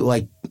which is too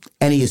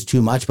any is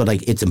too much, but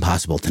it's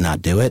impossible to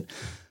not do it.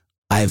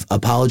 I've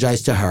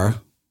apologized to her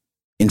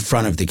in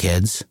front of the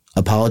kids.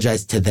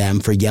 apologize to them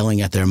for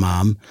yelling at their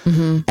mom,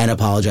 and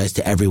apologize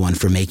to everyone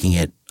for making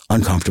it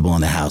uncomfortable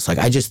in the house. Like,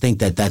 I just think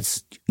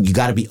that you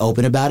got to be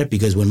open about it,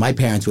 because when my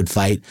parents would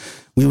fight,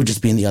 we would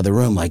just be in the other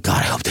room like,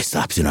 God, I hope they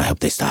stop soon. I hope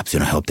they stop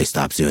soon. I hope they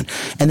stop soon.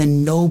 And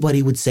then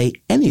nobody would say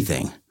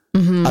anything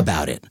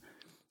about it.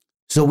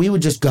 So we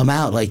would just come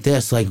out like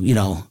this, like, you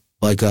know,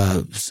 like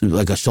a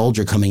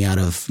soldier coming out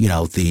of, you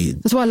know,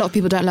 That's why a lot of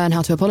people don't learn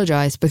how to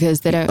apologize,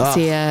 because they don't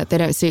see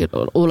it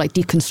or like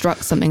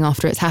deconstruct something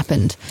after it's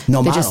happened.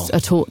 No they model. just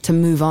are taught to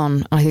move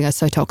on. I think that's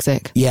so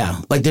toxic.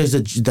 Yeah, like there's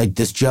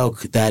this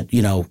joke that,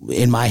 you know,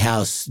 in my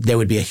house there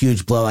would be a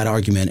huge blowout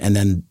argument, and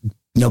then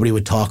nobody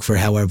would talk for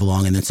however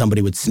long, and then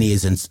somebody would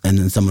sneeze, and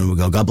then someone would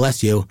go, God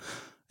bless you,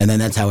 and then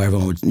that's how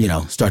everyone would, you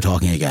know, start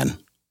talking again.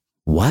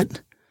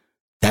 What?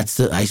 That's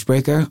the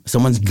icebreaker?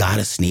 Someone's got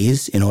to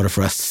sneeze in order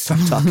for us to start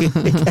talking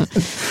again?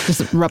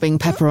 Just rubbing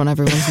pepper on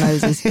everyone's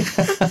noses.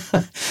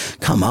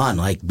 Come on,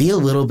 like, be a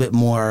little bit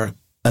more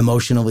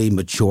emotionally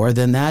mature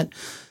than that.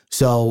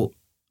 So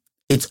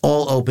it's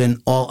all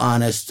open, all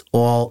honest,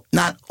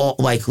 not all,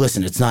 like,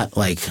 listen, it's not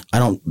like I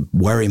don't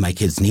worry my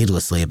kids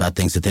needlessly about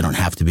things that they don't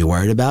have to be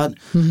worried about.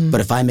 But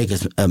if I make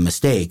a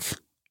mistake,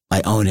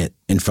 I own it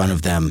in front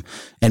of them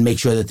and make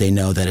sure that they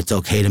know that it's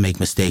okay to make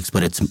mistakes,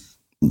 but it's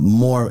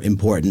more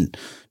important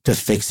to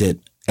fix it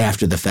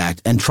after the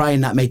fact and try and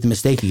not make the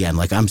mistake again.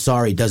 Like, I'm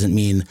sorry doesn't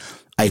mean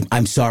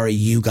I'm sorry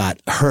you got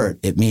hurt.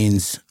 It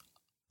means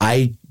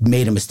I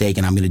made a mistake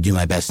and I'm going to do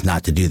my best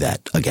not to do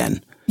that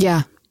again.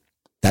 Yeah.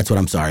 That's what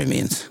I'm sorry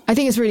means. I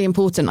think it's really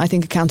important. I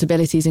think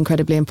accountability is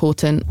incredibly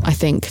important. I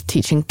think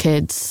teaching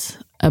kids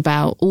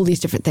about all these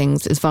different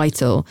things is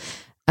vital.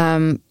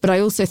 But I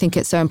also think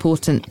it's so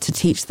important to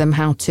teach them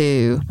how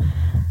to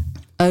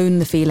own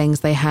the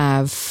feelings they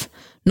have,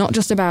 not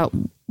just about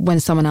when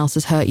someone else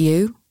has hurt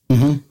you,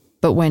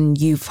 but when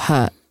you've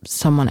hurt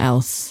someone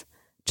else,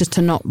 just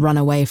to not run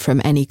away from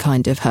any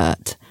kind of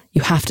hurt.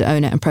 You have to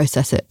own it and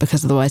process it,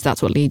 because otherwise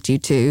that's what leads you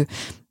to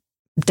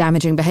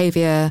damaging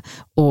behavior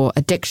or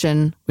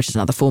addiction, which is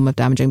another form of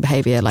damaging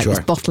behavior, like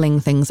just bottling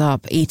things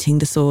up, eating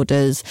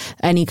disorders,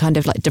 any kind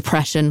of like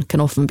depression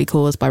can often be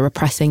caused by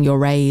repressing your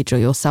rage or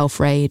your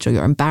self-rage or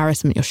your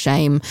embarrassment, your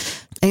shame.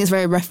 I think it's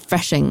very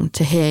refreshing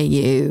to hear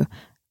you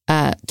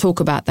talk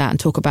about that and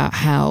talk about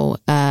how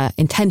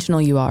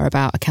intentional you are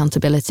about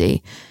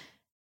accountability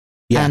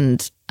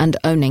and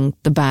owning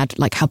the bad,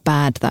 like how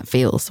bad that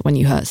feels when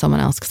you hurt someone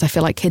else. Because I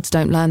feel like kids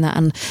don't learn that.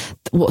 And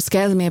what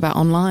scares me about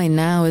online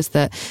now is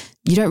that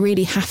you don't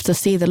really have to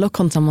see the look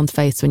on someone's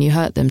face when you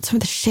hurt them. Some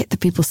of the shit that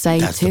people say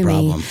to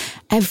me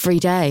every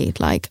day,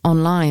 like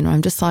online, where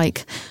I'm just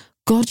like,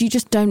 God, you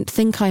just don't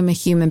think I'm a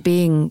human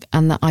being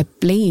and that I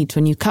bleed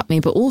when you cut me.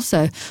 But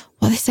also,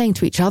 what are they saying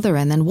to each other?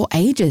 And then what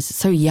ages? It's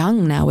so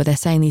young now where they're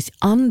saying these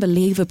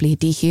unbelievably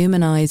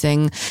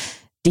dehumanized,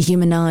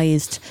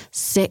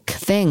 sick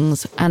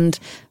things. And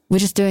we're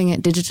just doing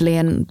it digitally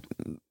and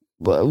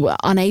we're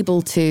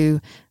unable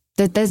to,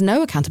 there's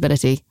no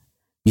accountability.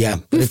 Yeah.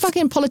 We're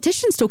fucking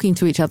politicians talking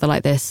to each other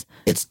like this.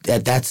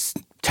 That's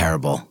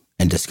terrible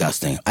and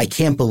disgusting. I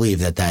can't believe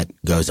that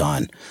goes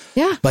on.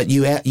 Yeah. But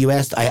you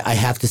asked, I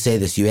have to say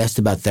this, you asked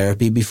about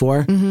therapy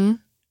before.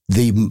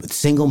 The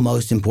single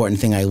most important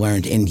thing I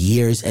learned in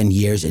years and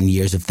years and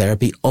years of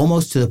therapy,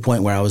 almost to the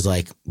point where I was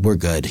like, we're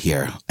good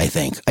here, I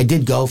think. I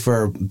did go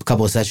for a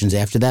couple of sessions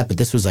after that, but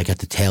this was like at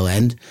the tail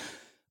end.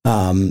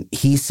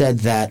 He said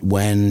that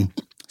when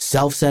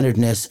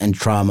self-centeredness and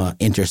trauma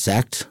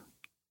intersect,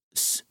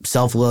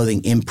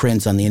 self-loathing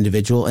imprints on the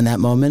individual in that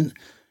moment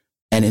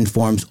and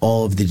informs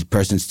all of the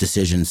person's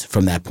decisions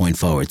from that point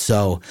forward.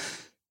 So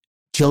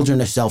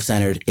children are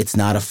self-centered. It's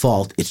not a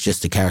fault. It's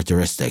just a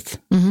characteristic.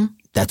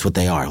 That's what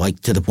they are, like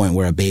to the point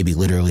where a baby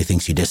literally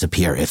thinks you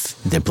disappear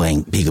if they're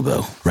playing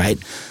peekaboo, right?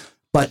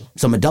 But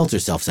some adults are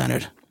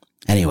self-centered.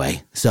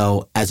 Anyway,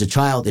 so as a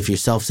child, if you're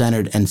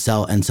self-centered and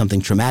something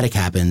traumatic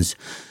happens,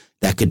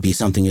 that could be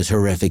something as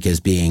horrific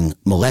as being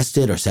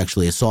molested or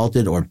sexually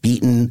assaulted or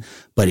beaten,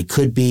 but it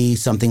could be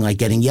something like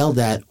getting yelled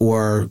at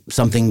or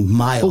something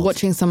mild. Or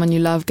watching someone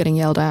you love getting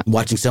yelled at.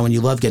 Watching someone you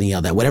love getting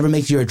yelled at. Whatever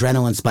makes your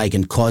adrenaline spike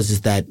and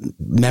causes that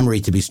memory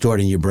to be stored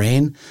in your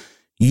brain,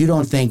 you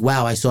don't think,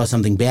 wow, I saw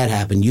something bad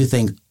happen. You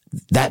think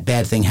that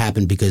bad thing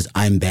happened because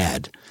I'm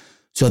bad.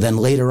 So then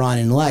later on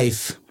in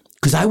life,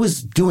 because I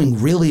was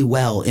doing really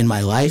well in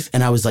my life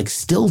and I was like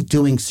still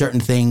doing certain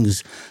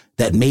things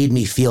that made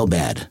me feel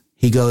bad.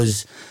 He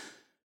goes,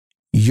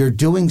 you're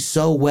doing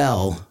so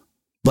well,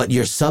 but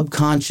your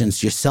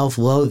subconscious, your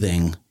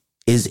self-loathing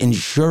is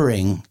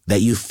ensuring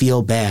that you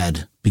feel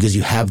bad because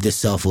you have this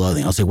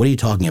self-loathing. I'll say, what are you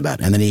talking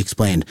about? And then he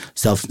explained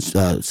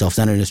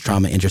self-centeredness,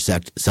 trauma,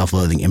 intersect,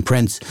 self-loathing,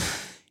 imprints.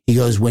 He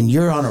goes, when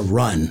you're on a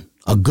run,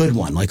 a good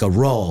one, like a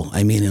roll,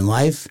 I mean, in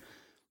life,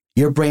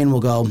 your brain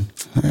will go,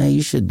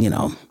 you should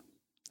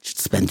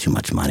spend too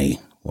much money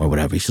or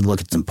whatever. You should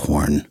look at some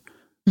porn.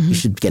 You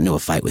should get into a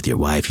fight with your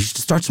wife. You should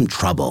start some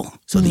trouble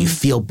so that you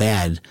feel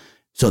bad,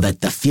 so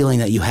that the feeling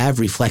that you have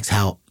reflects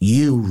how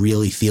you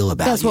really feel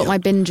about That's what my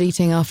binge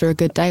eating after a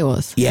good day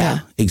was. Yeah,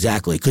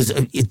 exactly. Because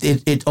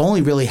it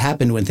only really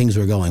happened when things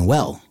were going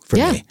well for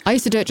me. I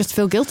used to do it just to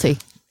feel guilty.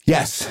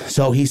 Yes.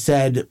 So he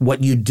said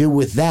what you do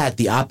with that,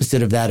 the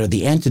opposite of that or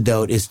the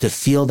antidote is to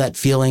feel that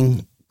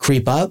feeling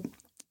creep up,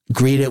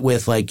 greet it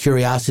with like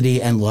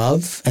curiosity and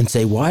love and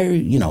say, why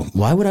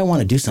would I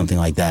want to do something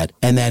like that?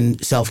 And then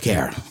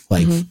self-care,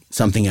 like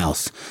something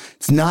else.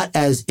 It's not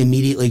as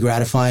immediately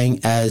gratifying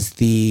as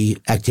the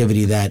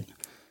activity that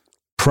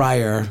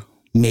prior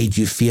made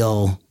you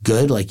feel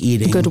good, like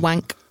eating. Good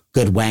wank,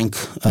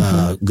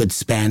 good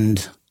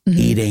spend,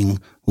 eating,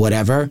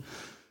 whatever.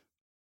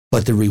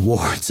 But the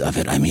rewards of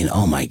it, I mean,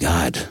 oh my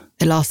God.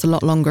 It lasts a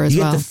lot longer as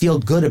well. You have to feel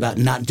good about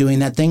not doing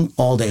that thing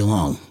all day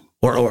long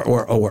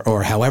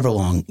or however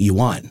long you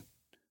want.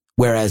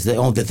 Whereas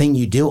the thing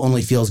you do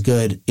only feels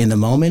good in the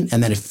moment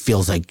and then it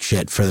feels like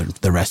shit for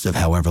the rest of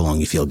however long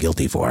you feel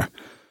guilty for.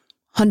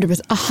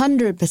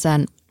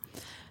 100%.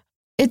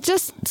 It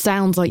just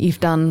sounds like you've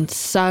done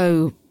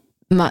so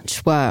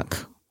much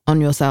work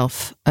on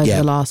yourself over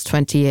the last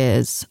 20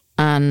 years.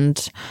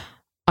 And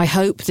I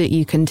hope that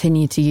you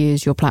continue to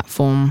use your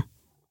platform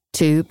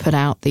to put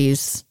out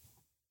these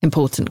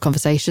important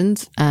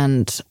conversations.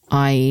 And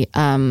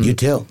you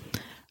too.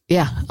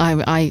 Yeah,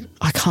 I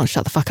can't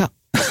shut the fuck up.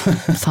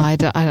 So I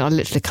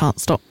literally can't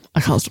stop.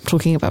 I can't stop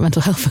talking about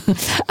mental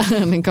health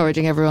and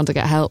encouraging everyone to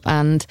get help.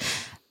 And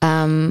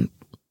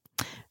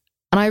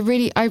I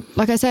really,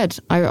 like I said,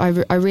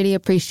 I really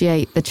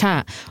appreciate the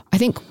chat. I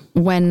think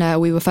when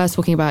we were first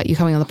talking about you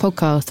coming on the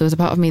podcast, there was a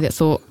part of me that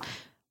thought,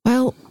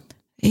 well,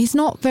 he's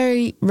not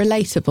very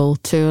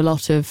relatable to a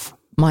lot of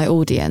my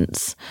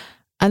audience.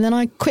 And then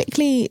I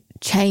quickly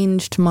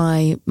changed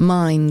my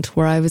mind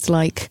where I was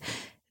like,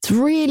 it's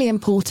really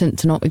important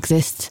to not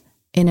exist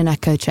in an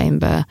echo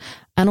chamber.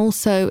 And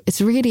also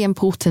it's really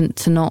important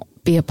to not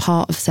be a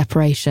part of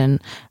separation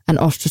and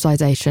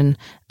ostracization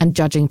and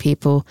judging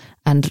people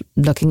and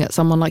looking at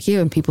someone like you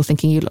and people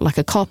thinking you look like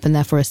a cop and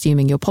therefore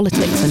assuming your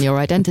politics and your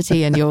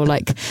identity and your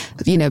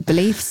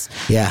beliefs.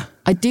 Yeah.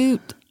 I do.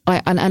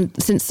 And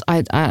since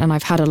I've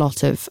had a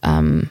lot of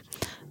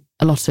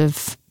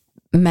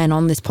men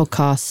on this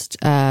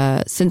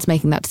podcast since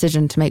making that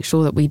decision to make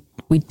sure that we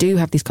do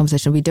have these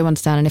conversations, we do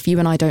understand. And if you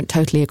and I don't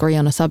totally agree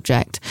on a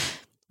subject,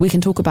 we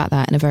can talk about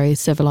that in a very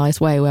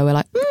civilized way where we're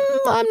like,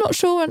 I'm not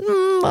sure, and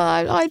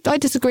I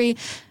disagree.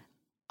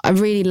 I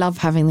really love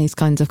having these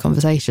kinds of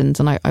conversations,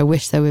 and I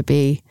wish there would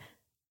be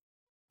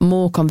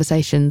more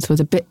conversations with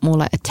a bit more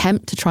like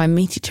attempt to try and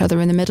meet each other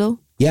in the middle.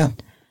 Yeah.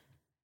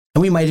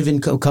 And we might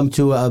even come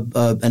to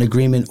an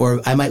agreement,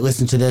 or I might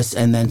listen to this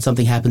and then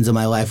something happens in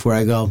my life where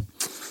I go,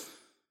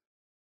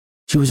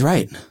 she was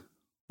right.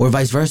 Or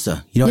vice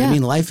versa. You know what I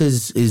mean? Life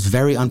is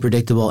very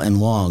unpredictable and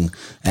long.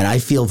 And I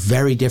feel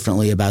very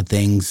differently about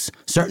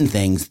certain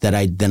things than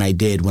I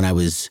did when I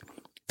was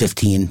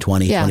 15,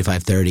 20,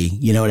 25, 30.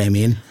 You know what I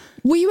mean?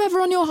 Were you ever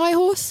on your high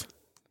horse?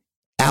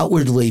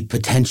 Outwardly,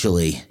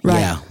 potentially. Right.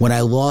 Yeah. When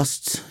I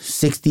lost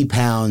 60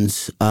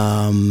 pounds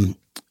in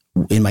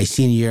my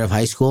senior year of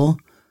high school,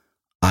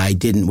 I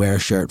didn't wear a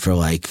shirt for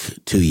like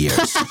 2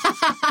 years.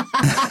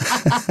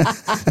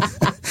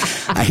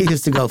 I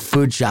used to go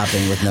food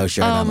shopping with no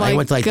shirt on. I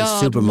went to the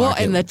supermarket.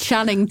 What in the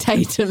Channing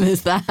Tatum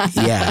is that?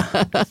 Yeah.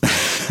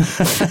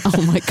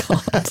 Oh my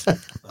God.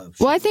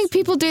 Well, I think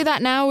people do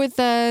that now with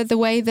the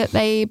way that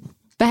they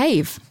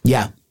behave.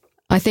 Yeah.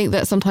 I think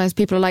that sometimes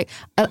people are like,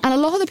 and a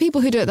lot of the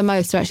people who do it the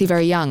most are actually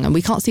very young, and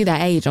we can't see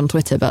their age on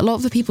Twitter, but a lot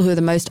of the people who are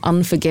the most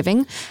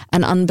unforgiving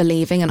and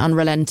unbelieving and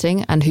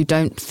unrelenting and who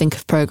don't think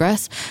of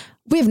progress,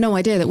 we have no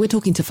idea that we're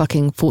talking to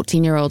fucking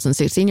 14-year-olds and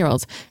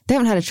 16-year-olds. They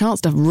haven't had a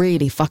chance to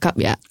really fuck up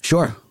yet.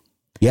 Sure.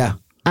 Yeah.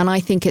 And I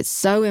think it's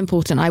so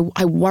important.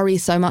 I worry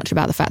so much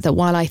about the fact that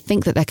while I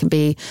think that there can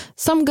be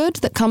some good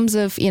that comes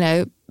of,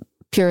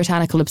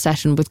 puritanical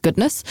obsession with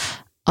goodness,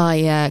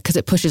 because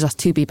it pushes us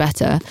to be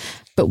better.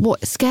 But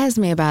what scares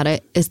me about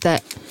it is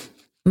that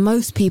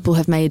most people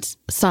have made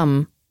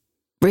some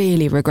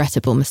really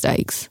regrettable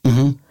mistakes.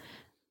 Mm-hmm.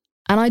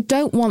 And I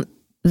don't want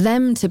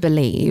them to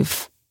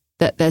believe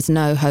that there's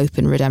no hope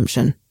in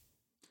redemption.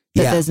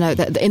 That there's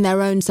that in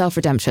their own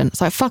self-redemption. It's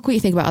like, fuck what you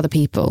think about other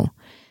people.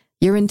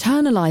 You're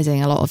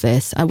internalizing a lot of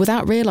this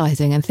without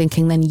realizing and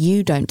thinking then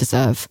you don't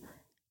deserve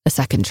a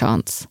second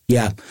chance.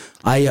 Yeah.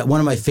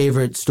 One of my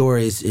favorite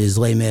stories is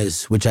Les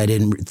Mis, which I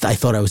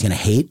thought I was going to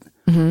hate.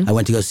 Mm-hmm. I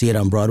went to go see it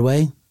on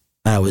Broadway.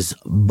 I was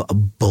a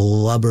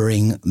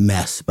blubbering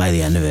mess by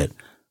the end of it.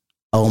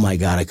 Oh my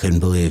God, I couldn't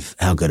believe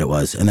how good it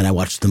was. And then I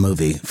watched the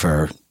movie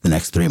for the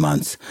next 3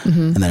 months.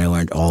 Mm-hmm. And then I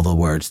learned all the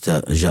words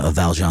to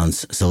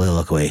Valjean's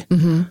soliloquy.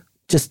 Mm-hmm.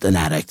 Just an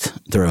addict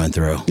through and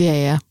through.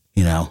 Yeah.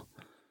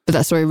 But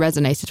that story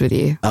resonated with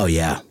you. Oh,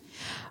 yeah.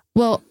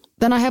 Well,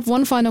 then I have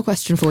one final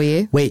question for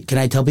you. Wait, can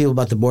I tell people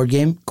about the board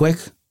game quick?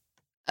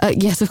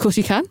 Yes, of course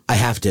you can. I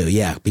have to,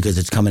 yeah, because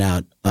it's coming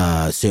out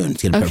soon.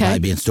 It's going to probably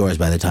be in stores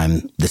by the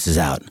time this is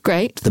out.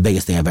 Great. It's the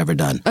biggest thing I've ever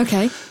done.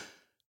 Okay.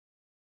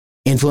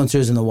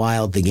 Influencers in the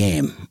Wild, the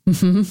game.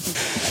 Mm-hmm.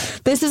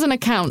 This is an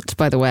account,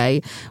 by the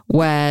way,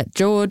 where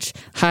George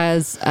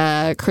has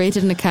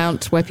created an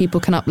account where people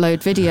can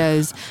upload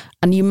videos,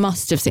 and you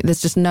must have seen,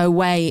 there's just no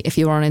way if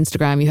you're on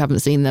Instagram you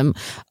haven't seen them,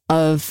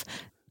 of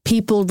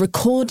people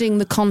recording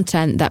the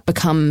content that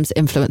becomes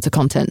influencer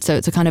content. So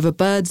it's a kind of a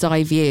bird's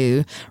eye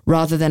view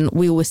rather than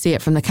we always see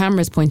it from the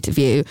camera's point of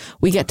view.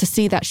 We get to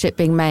see that shit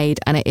being made,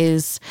 and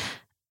it's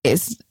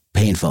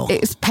painful.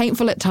 It's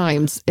painful at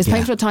times. It's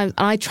painful at times.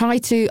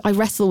 And I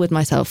wrestle with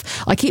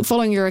myself. I keep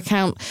following your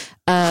account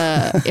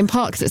in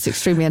part because it's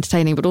extremely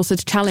entertaining, but also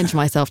to challenge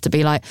myself to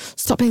be like,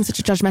 stop being such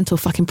a judgmental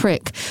fucking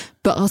prick.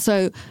 But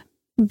also,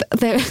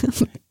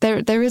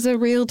 there is a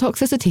real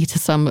toxicity to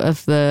some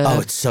of the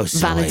it's so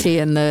silly. vanity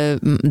and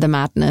the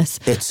madness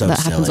that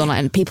happens online,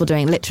 and people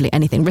doing literally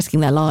anything, risking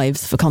their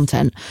lives for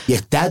content. Yeah,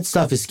 that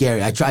stuff is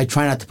scary. I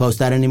try not to post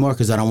that anymore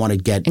because I don't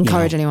want to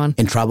encourage anyone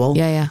in trouble.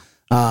 Yeah.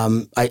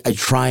 I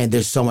try, and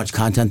there's so much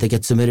content that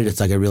gets submitted. It's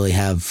like I really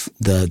have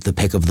the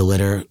pick of the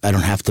litter. I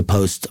don't have to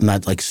post. I'm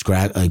not like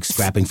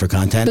scrapping for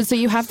content. But so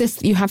you have this.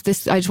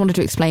 I just wanted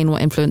to explain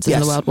what Influencers in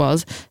the World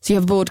was. So you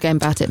have a board game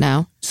about it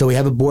now. So we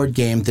have a board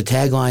game. The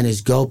tagline is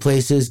 "Go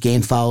places,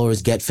 gain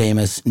followers, get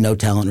famous, no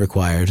talent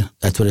required."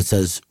 That's what it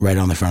says right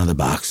on the front of the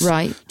box.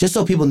 Right. Just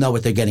so people know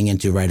what they're getting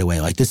into right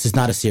away. Like, this is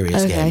not a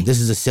serious game.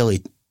 This is a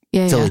silly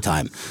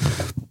time.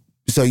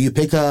 So you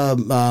pick a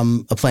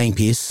playing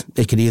piece.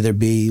 It could either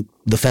be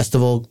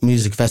the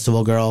music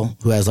festival girl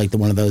who has like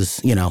one of those,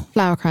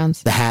 flower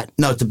crowns. The hat.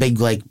 No, it's a big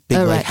hat.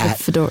 The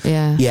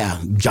fedora,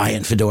 Yeah,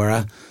 giant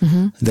fedora.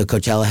 Mm-hmm. The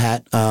Coachella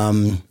hat.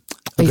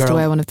 I used to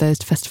wear one of those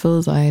to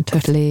festivals. I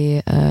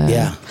totally...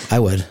 yeah, I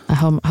would. I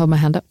hold my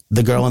hand up.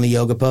 The girl in the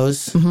yoga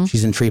pose. Mm-hmm.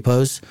 She's in tree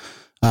pose.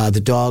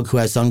 The dog who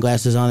has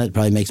sunglasses on it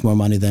probably makes more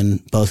money than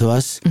both of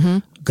us. Mm-hmm.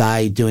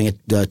 Guy doing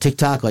a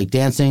TikTok, like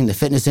dancing, the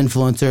fitness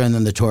influencer, and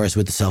then the tourist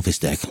with the selfie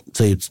stick.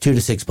 So it's 2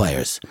 to 6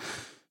 players.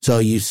 So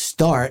you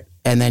start,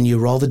 and then you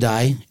roll the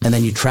die, and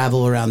then you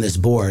travel around this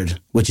board,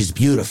 which is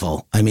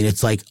beautiful. I mean,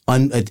 it's like,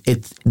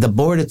 the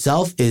board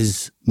itself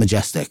is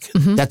majestic.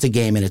 Mm-hmm. That's a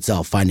game in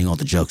itself, finding all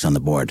the jokes on the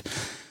board.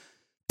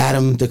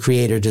 Adam, the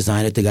creator,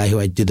 designed it, the guy who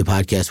I do the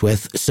podcast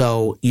with.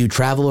 So you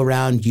travel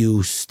around,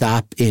 you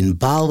stop in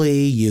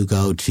Bali, you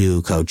go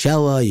to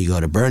Coachella, you go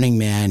to Burning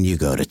Man, you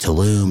go to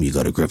Tulum, you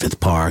go to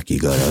Griffith Park, you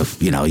go to,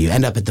 you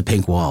end up at the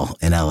Pink Wall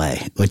in LA,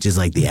 which is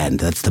like the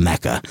end. That's the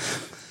Mecca.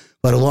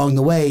 But along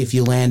the way, if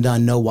you land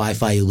on no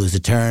Wi-Fi, you lose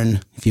a turn.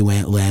 If you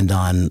land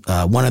on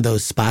one of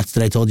those spots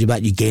that I told you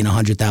about, you gain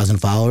 100,000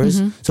 followers.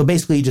 Mm-hmm. So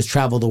basically, you just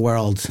travel the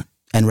world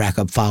and rack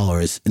up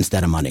followers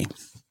instead of money.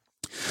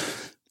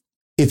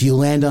 If you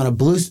land on a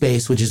blue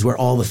space, which is where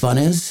all the fun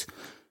is,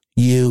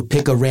 you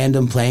pick a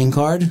random playing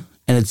card,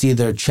 and it's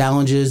either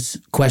challenges,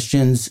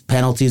 questions,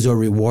 penalties, or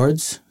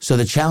rewards. So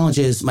the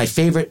challenges, my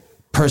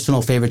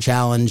personal favorite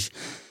challenge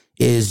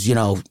is,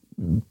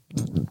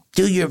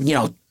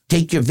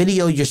 take your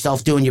video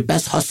yourself doing your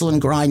best hustle and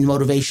grind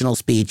motivational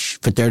speech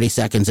for 30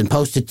 seconds and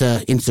post it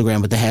to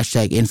Instagram with the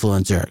hashtag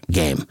influencer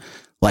game.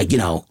 Like, you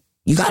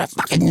got to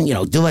fucking,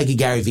 do like a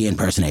Gary Vee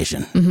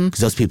impersonation, because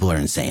those people are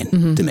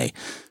insane to me.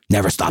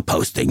 Never stop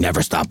posting,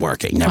 never stop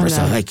working, never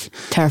stop. Like,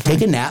 terrifying.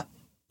 Take a nap,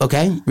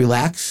 okay?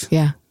 Relax.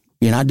 Yeah.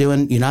 You're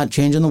not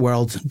changing the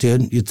world,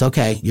 dude. It's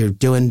okay. You're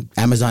doing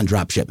Amazon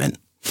drop shipment.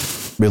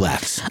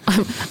 Relax.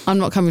 I'm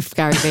not coming for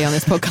Gary Vee on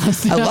this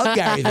podcast. I love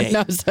Gary Vee.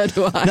 No, so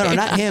do I. No,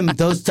 not him.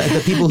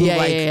 The people who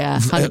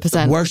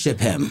 100%. Worship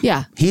him.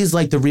 Yeah. He's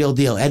like the real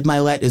deal. Ed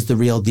Milet is the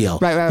real deal.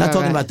 Right. I'm not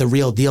talking about the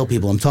real deal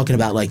people. I'm talking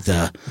about like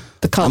the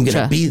culture. I'm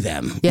going to be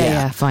them.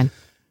 Yeah, fine.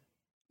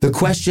 The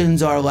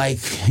questions are like,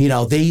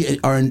 they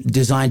are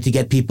designed to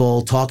get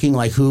people talking,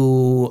 like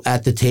who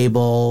at the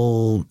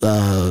table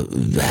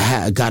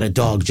got a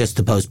dog just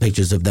to post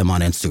pictures of them on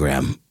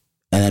Instagram.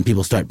 And then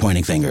people start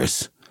pointing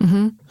fingers.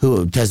 Mm-hmm.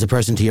 Who has the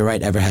person to your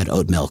right ever had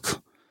oat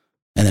milk?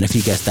 And then if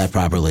you guess that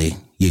properly,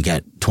 you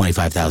get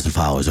 25,000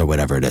 followers or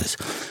whatever it is.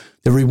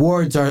 The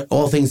rewards are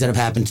all things that have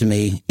happened to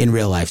me in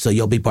real life. So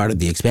you'll be part of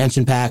the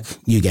expansion pack.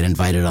 You get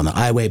invited on the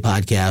iWay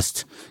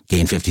podcast,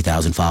 gain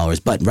 50,000 followers.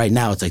 But right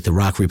now it's like The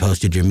Rock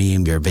reposted your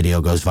meme, your video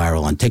goes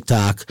viral on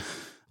TikTok,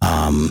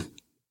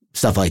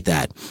 stuff like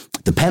that.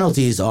 The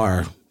penalties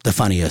are the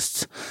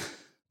funniest.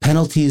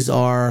 Penalties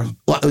are,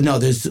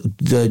 there's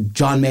the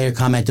John Mayer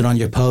commented on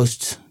your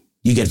post.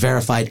 You get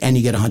verified and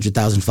you get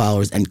 100,000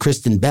 followers. And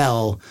Kristen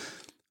Bell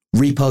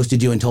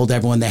reposted you and told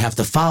everyone they have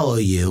to follow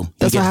you.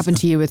 That's what happened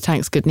to you with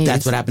Tank's Good News.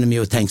 That's what happened to me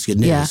with Tank's Good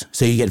News. Yeah.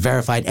 So you get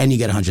verified and you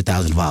get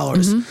 100,000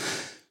 followers. Mm-hmm.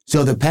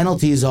 So the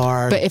penalties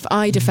are... But if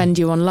I defend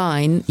you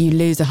online, you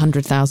lose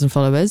 100,000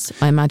 followers,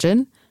 I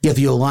imagine. If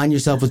you align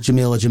yourself with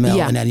Jamila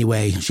Jamil in any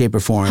way, shape,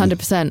 or form,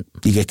 100%,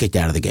 you get kicked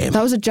out of the game.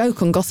 That was a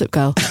joke on Gossip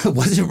Girl.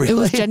 Was it really? It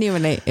was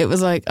genuinely. It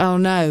was like, oh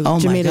no,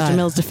 Jamila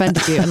Jamil's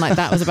defended you, and like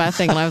that was a bad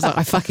thing. And I was like,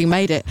 I fucking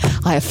made it.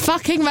 I have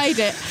fucking made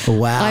it.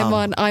 Wow.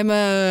 I don't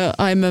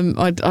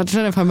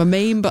know if I'm a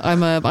meme, but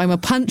I'm a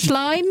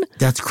punchline.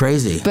 That's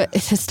crazy. But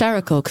it's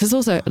hysterical because it's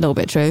also a little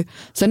bit true.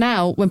 So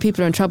now when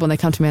people are in trouble and they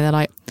come to me and they're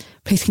like,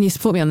 please, can you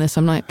support me on this?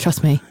 I'm like,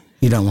 trust me.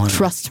 You don't want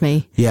Trust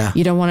me. Yeah.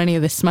 You don't want any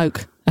of this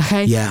smoke.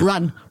 Okay? Yeah.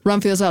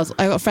 Run for yourselves.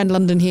 I got a friend,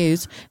 London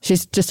Hughes.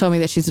 She's just told me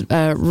that she's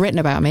written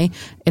about me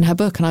in her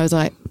book. And I was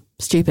like,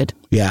 Stupid.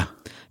 Yeah.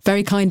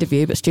 Very kind of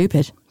you, but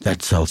stupid.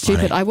 That's so funny.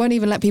 Stupid. I won't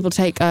even let people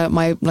take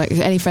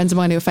any friends of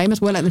mine who are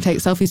famous, won't let them take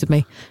selfies with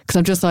me because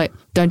I'm just like,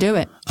 don't do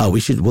it. Oh,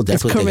 we'll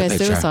definitely take a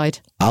picture. Suicide.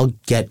 I'll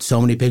get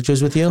so many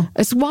pictures with you.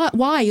 It's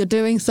why you're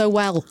doing so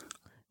well.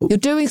 You're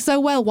doing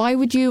so well. Why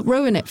would you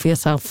ruin it for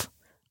yourself?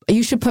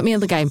 You should put me in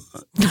the game.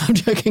 No, I'm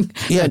joking.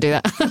 Yeah. Don't do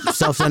that.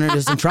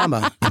 Self-centeredness and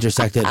trauma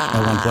intersected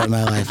at one point in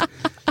my life.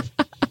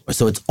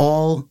 So it's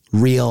all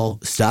real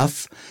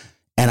stuff.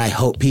 And I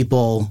hope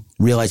people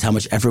realize how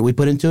much effort we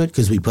put into it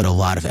because we put a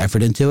lot of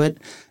effort into it.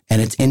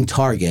 And it's in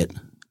Target,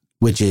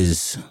 which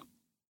is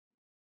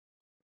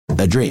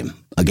a dream.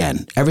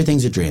 Again,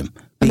 everything's a dream.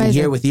 Being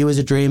Amazing. here with you is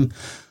a dream.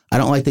 I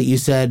don't like that you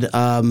said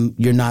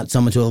you're not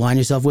someone to align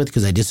yourself with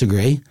because I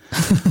disagree.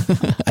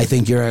 I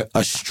think you're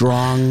a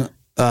strong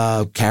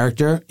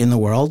character in the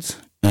world.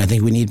 And I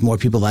think we need more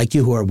people like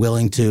you who are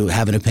willing to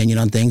have an opinion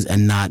on things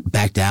and not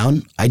back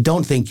down. I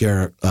don't think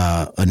you're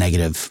a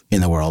negative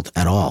in the world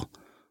at all.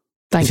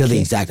 Thank you. I feel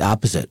the exact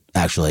opposite,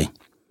 actually.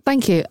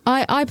 Thank you.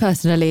 I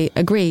personally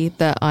agree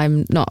that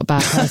I'm not a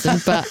bad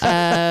person,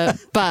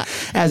 but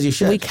as you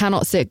should. We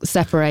cannot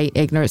separate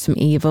ignorance from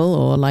evil,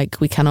 or like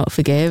we cannot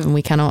forgive, and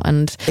we cannot.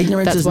 And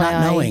ignorance is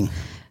not knowing.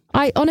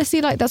 I honestly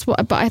that's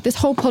what. But this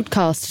whole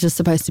podcast is just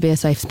supposed to be a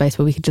safe space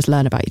where we could just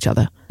learn about each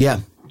other.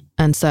 Yeah.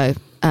 And so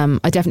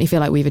I definitely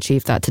feel like we've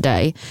achieved that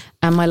today.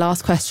 And my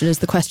last question is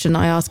the question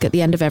I ask at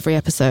the end of every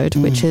episode,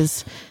 which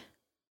is,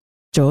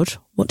 George,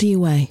 what do you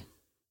weigh?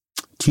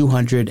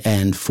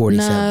 247.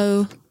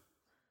 No.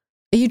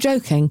 Are you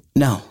joking?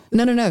 No.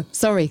 No.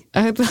 Sorry.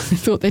 I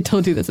thought they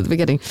told you this at the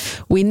beginning.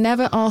 We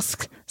never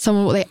ask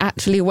someone what they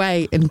actually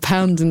weigh in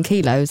pounds and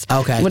kilos.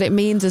 Okay. What it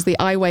means is the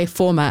I Weigh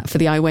format for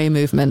the I Weigh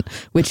movement,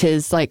 which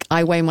is like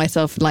I weigh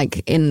myself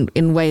like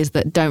in ways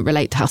that don't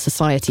relate to how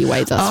society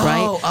weighs us,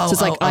 right? So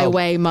it's like I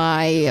weigh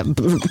my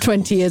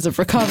 20 years of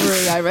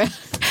recovery.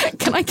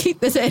 Can I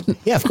keep this in?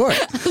 Yeah, of course.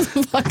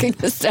 That's fucking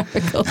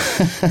hysterical.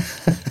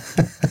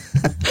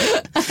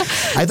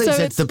 I think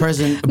it's the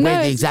person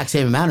weighed the exact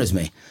same amount as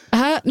me.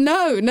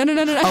 No.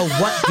 Oh,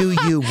 what do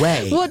you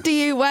weigh? What do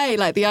you weigh?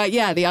 Like the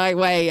I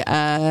Weigh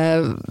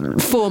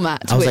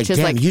format. I was which like, is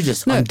damn, you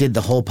just undid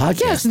the whole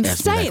podcast. Yeah, it's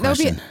insane. That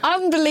would be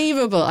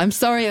unbelievable. I'm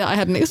sorry that I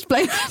hadn't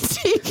explained that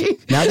to you.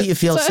 Now that you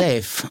feel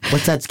safe,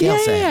 what's that scale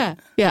say?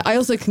 Yeah, I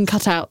also can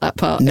cut out that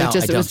part. No,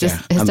 it was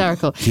just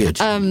hysterical. Huge.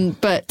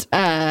 But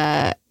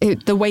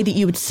the way that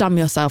you would sum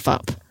yourself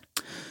up.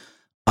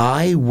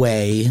 I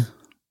weigh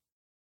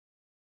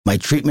my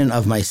treatment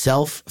of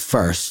myself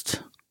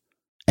first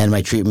and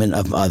my treatment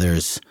of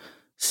others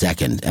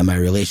second, and my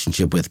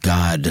relationship with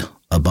God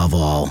above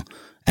all.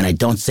 And I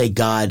don't say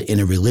God in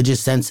a religious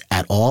sense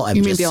at all.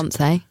 You mean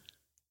Beyonce?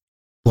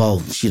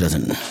 Well, she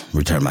doesn't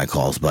return my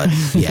calls, but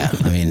yeah,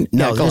 I mean,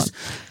 no,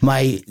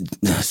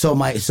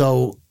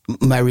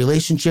 my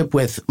relationship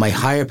with my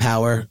higher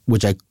power,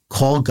 which I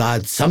call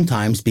God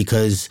sometimes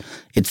because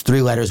it's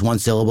 3 letters, 1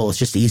 syllable. It's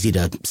just easy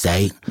to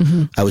say.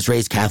 Mm-hmm. I was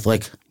raised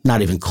Catholic,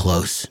 not even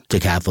close to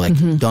Catholic.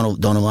 Mm-hmm.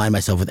 Don't align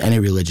myself with any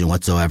religion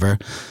whatsoever.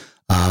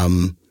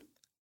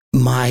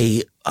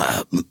 My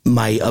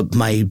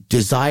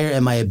desire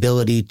and my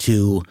ability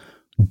to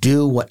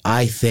do what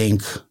I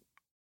think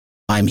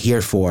I'm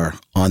here for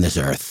on this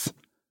earth,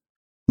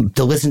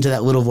 to listen to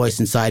that little voice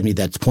inside me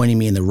that's pointing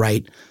me in the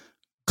right,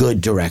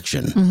 good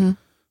direction. Mm-hmm.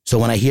 So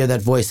when I hear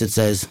that voice that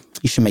says,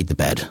 you should make the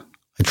bed,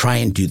 I try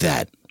and do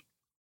that.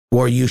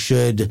 Or you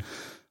should,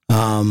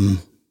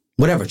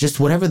 whatever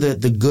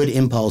the good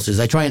impulses.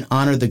 I try and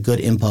honor the good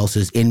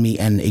impulses in me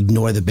and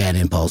ignore the bad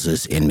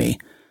impulses in me.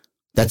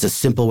 That's a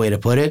simple way to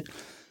put it.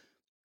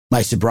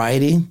 My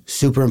sobriety,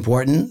 super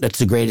important. That's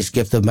the greatest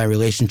gift of my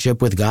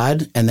relationship with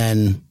God. And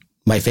then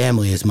my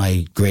family is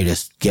my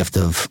greatest gift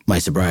of my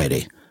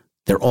sobriety.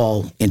 They're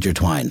all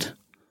intertwined.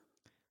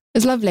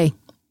 It's lovely.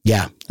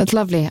 Yeah. That's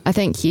lovely. I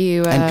think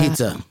you... and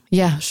pizza.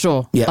 Yeah,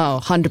 sure. Yeah. Oh,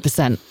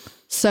 100%.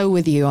 So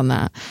with you on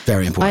that.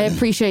 Very important. I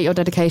appreciate your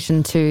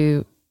dedication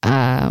to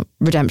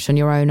redemption,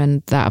 your own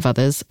and that of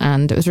others.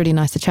 And it was really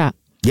nice to chat.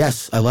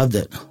 Yes, I loved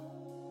it.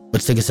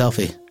 Let's take a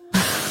selfie.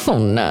 Oh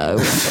no,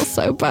 I feel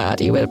so bad.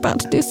 You were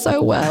about to do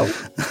so well.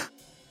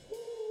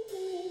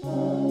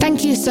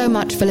 Thank you so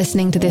much for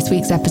listening to this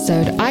week's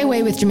episode. I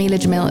Weigh with Jameela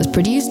Jamil is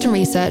produced and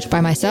researched by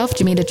myself,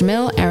 Jameela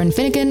Jamil, Erin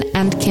Finnegan,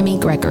 and Kimmy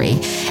Gregory.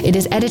 It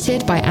is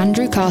edited by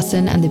Andrew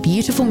Carson, and the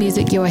beautiful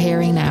music you are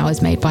hearing now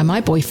is made by my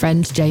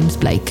boyfriend, James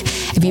Blake.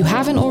 If you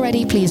haven't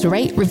already, please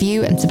rate,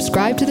 review, and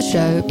subscribe to the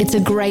show. It's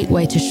a great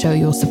way to show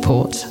your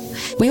support.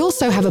 We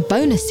also have a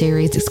bonus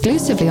series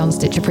exclusively on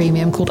Stitcher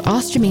Premium called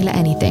Ask Jameela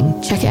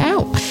Anything. Check it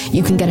out.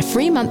 You can get a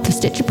free month of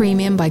Stitcher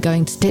Premium by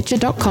going to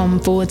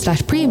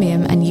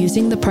stitcher.com/premium and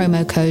using the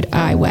promo code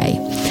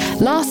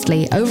IWeigh.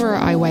 Lastly, over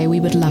at iWeigh,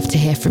 we would love to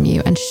hear from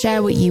you and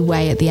share what you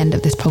weigh at the end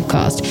of this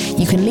podcast.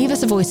 You can leave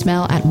us a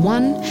voicemail at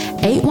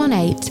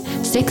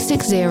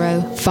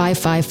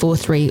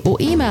 1-818-660-5543 or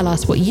email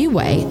us what you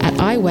weigh at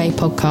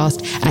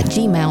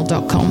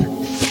iweighpodcast@gmail.com.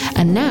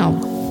 And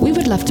now, we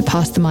would love to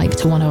pass the mic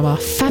to one of our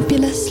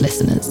fabulous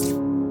listeners.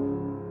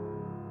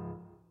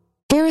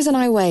 Here is an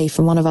I Weigh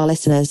from one of our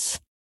listeners.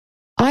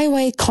 I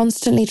weigh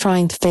constantly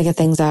trying to figure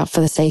things out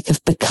for the sake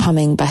of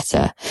becoming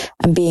better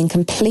and being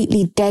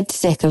completely dead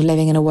sick of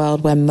living in a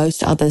world where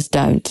most others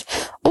don't.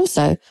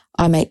 Also,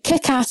 I make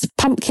kick-ass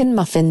pumpkin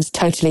muffins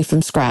totally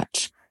from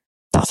scratch.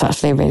 That's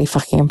actually really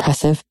fucking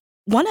impressive.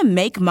 Want to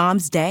make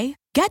Mom's Day?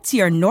 Get to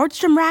your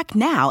Nordstrom Rack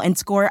now and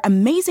score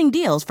amazing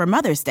deals for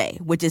Mother's Day,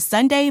 which is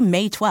Sunday,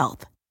 May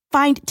 12th.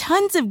 Find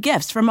tons of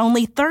gifts from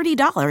only $30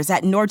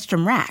 at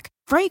Nordstrom Rack.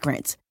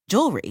 Fragrance,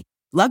 jewelry,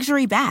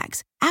 luxury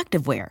bags,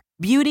 activewear,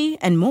 beauty,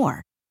 and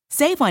more.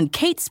 Save on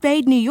Kate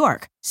Spade New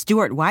York,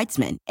 Stuart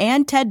Weitzman,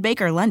 and Ted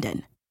Baker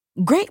London.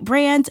 Great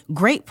brands,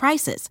 great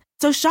prices.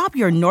 So shop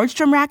your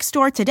Nordstrom Rack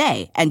store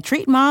today and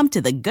treat Mom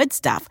to the good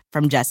stuff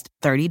from just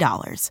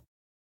 $30.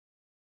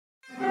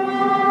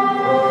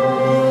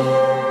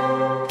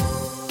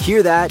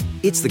 Hear that?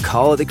 It's the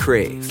call of the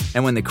Crave.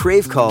 And when the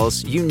Crave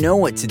calls, you know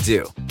what to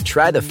do.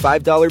 Try the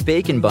 $5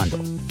 Bacon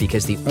Bundle,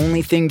 because the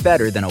only thing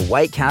better than a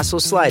White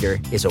Castle slider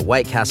is a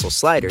White Castle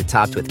slider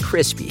topped with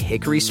crispy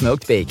hickory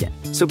smoked bacon.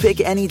 So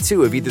pick any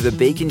two of either the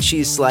Bacon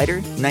Cheese Slider,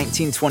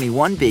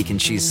 1921 Bacon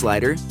Cheese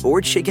Slider, or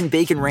Chicken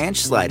Bacon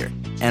Ranch Slider.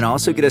 And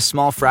also get a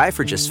small fry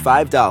for just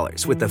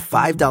 $5 with the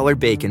 $5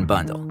 Bacon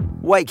Bundle.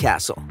 White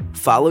Castle.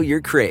 Follow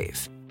your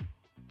Crave.